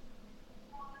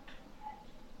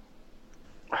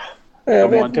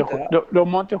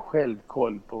 De har inte själv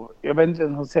koll på. Jag vet inte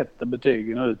om de har sett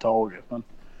betygen överhuvudtaget. Men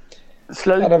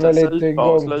sluta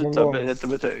sätta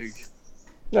betyg.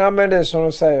 Ja, men det är som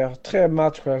de säger. 3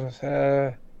 matcher.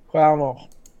 Stjärnor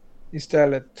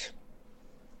istället.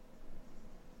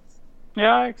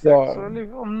 Ja, exakt. Ja. Så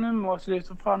om nu måste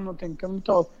lyfta fram någonting kan vi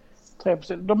ta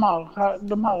 3%.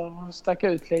 De här stack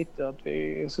ut lite. Att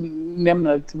vi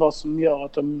nämner till vad som gör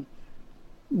att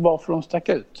varför de stack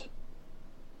ut.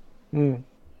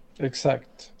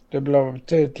 Exakt. Det blir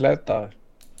betydligt lättare.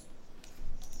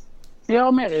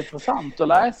 Ja, mer intressant att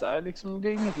läsa. Liksom, det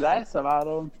är inget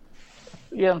läsavärde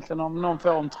egentligen om någon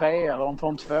får en 3 eller om får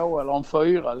en 2 eller en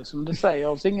 4. Liksom, det säger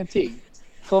oss ingenting.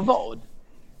 För vad?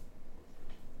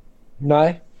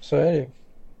 Nej, så är det.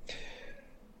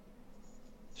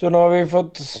 Så nu har vi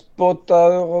fått spotta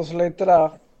ur oss lite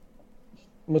där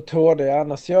mot HD.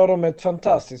 Annars gör de ett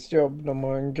fantastiskt jobb. De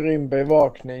har en grym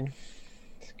bevakning.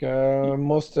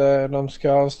 De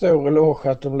ska ha en stor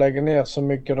eloge att de lägger ner så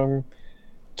mycket de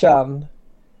kan.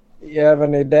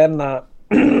 Även i denna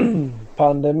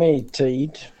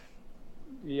pandemitid.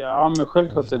 Ja, men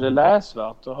självklart är det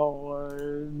läsvärt att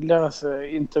läsa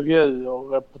intervjuer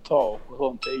och reportage och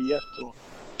sånt. Det är jättebra.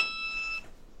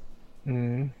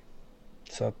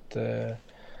 Så att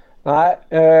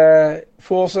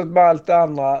fortsätt med allt det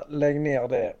andra. Lägg ner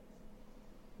det.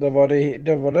 Då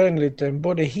var det en liten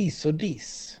både hiss och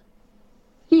diss.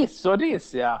 Hiss och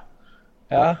diss, ja.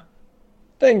 Ja.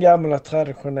 Den gamla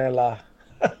traditionella.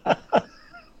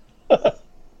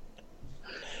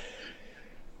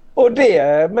 Och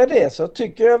med det så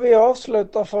tycker jag vi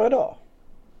avslutar för idag.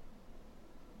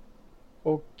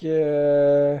 Och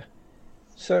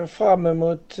ser fram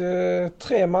emot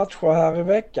 3 matcher här i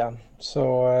veckan.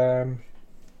 Så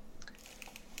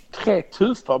 3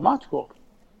 tuffa matcher.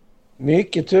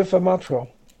 Mycket tuffa matcher.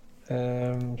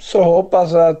 Så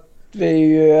hoppas att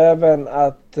vi även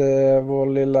att vår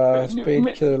lilla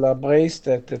speedkula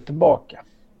Bristedt är tillbaka.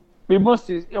 Jag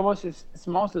måste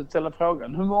som avslut ställa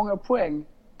frågan. Hur många poäng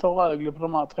tar Rögle på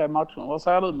de här 3 matcherna? Vad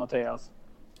säger du, Mattias?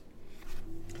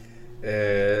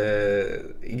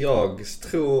 Jag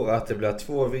tror att det blir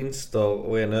 2 vinster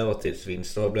och en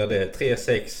övertidsvinst. Då blir det 3,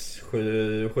 6,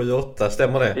 7, 8.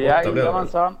 Stämmer det? Ja,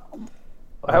 jajamensan.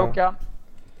 Och Håkan?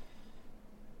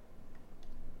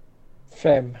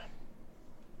 5.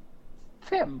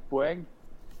 5 poäng?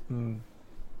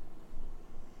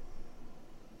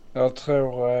 Jag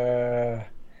tror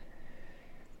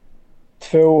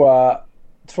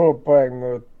 2 poäng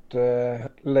mot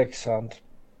Leksand.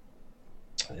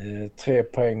 3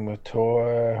 poäng mot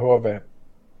HV.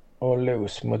 Och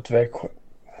Los mot Växjö.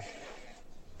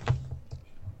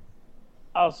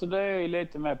 Alltså det är ju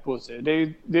lite mer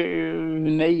positivt. Det är ju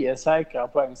 9 säkra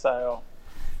poäng, säger jag.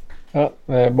 Ja,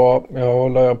 det är bra. Jag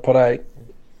håller på dig.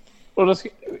 Och då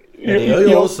det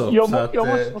gör jag också. Jag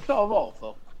måste förklara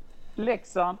varför.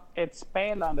 Leksand är ett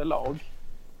spelande lag.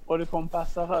 Och det kommer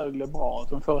passa Rögle bra att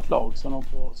de får ett lag som de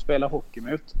får spela hockey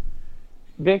mot.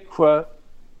 Växjö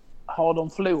har de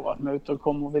förlorat mot och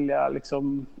kommer vilja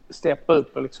liksom steppa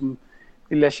upp och liksom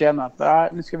vilja känna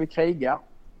att nu ska vi kriga.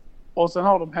 Och sen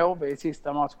har de HV i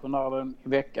sista matchen där i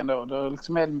veckan då. Då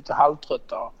liksom är de lite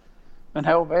halvtrötta. Men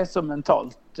HV är så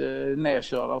mentalt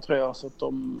nedkörda tror jag så att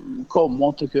de kommer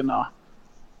inte kunna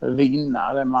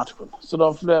vinna den matchen. Så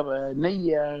då blir det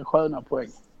 9 sköna poäng.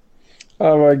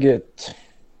 Ja, vad gött.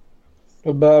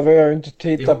 Då behöver jag inte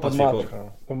titta på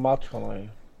matcherna.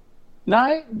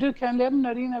 Nej, du kan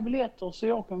lämna dina biljetter så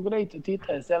jag kan gå dit och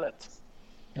titta istället.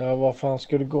 Ja, var fan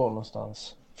ska du gå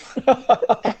någonstans?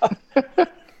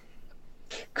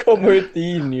 Kommer inte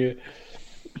in ju.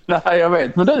 Nej, jag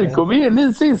vet. Men du kom in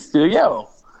nu sist igår.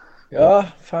 Ja,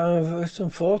 fan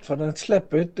som fortfarande den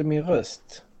släpper inte min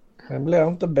röst. Den blir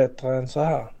inte bättre än så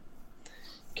här.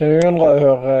 Kan du undra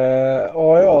hur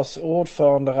AIAs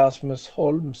ordförande Rasmus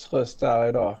Holms röst är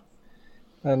idag?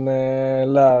 Den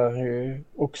lär ju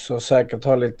också säkert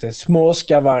ha lite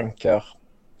småskavanker.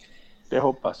 Det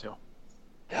hoppas jag.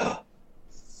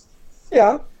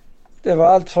 Ja, det var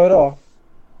allt för idag.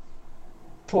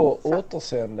 På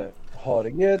återseende. Ha det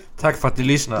gött. Tack för att ni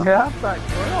lyssnade. Ja, tack.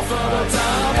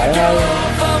 Hej, hej.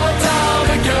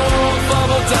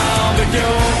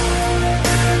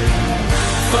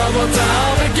 För vårt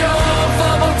arv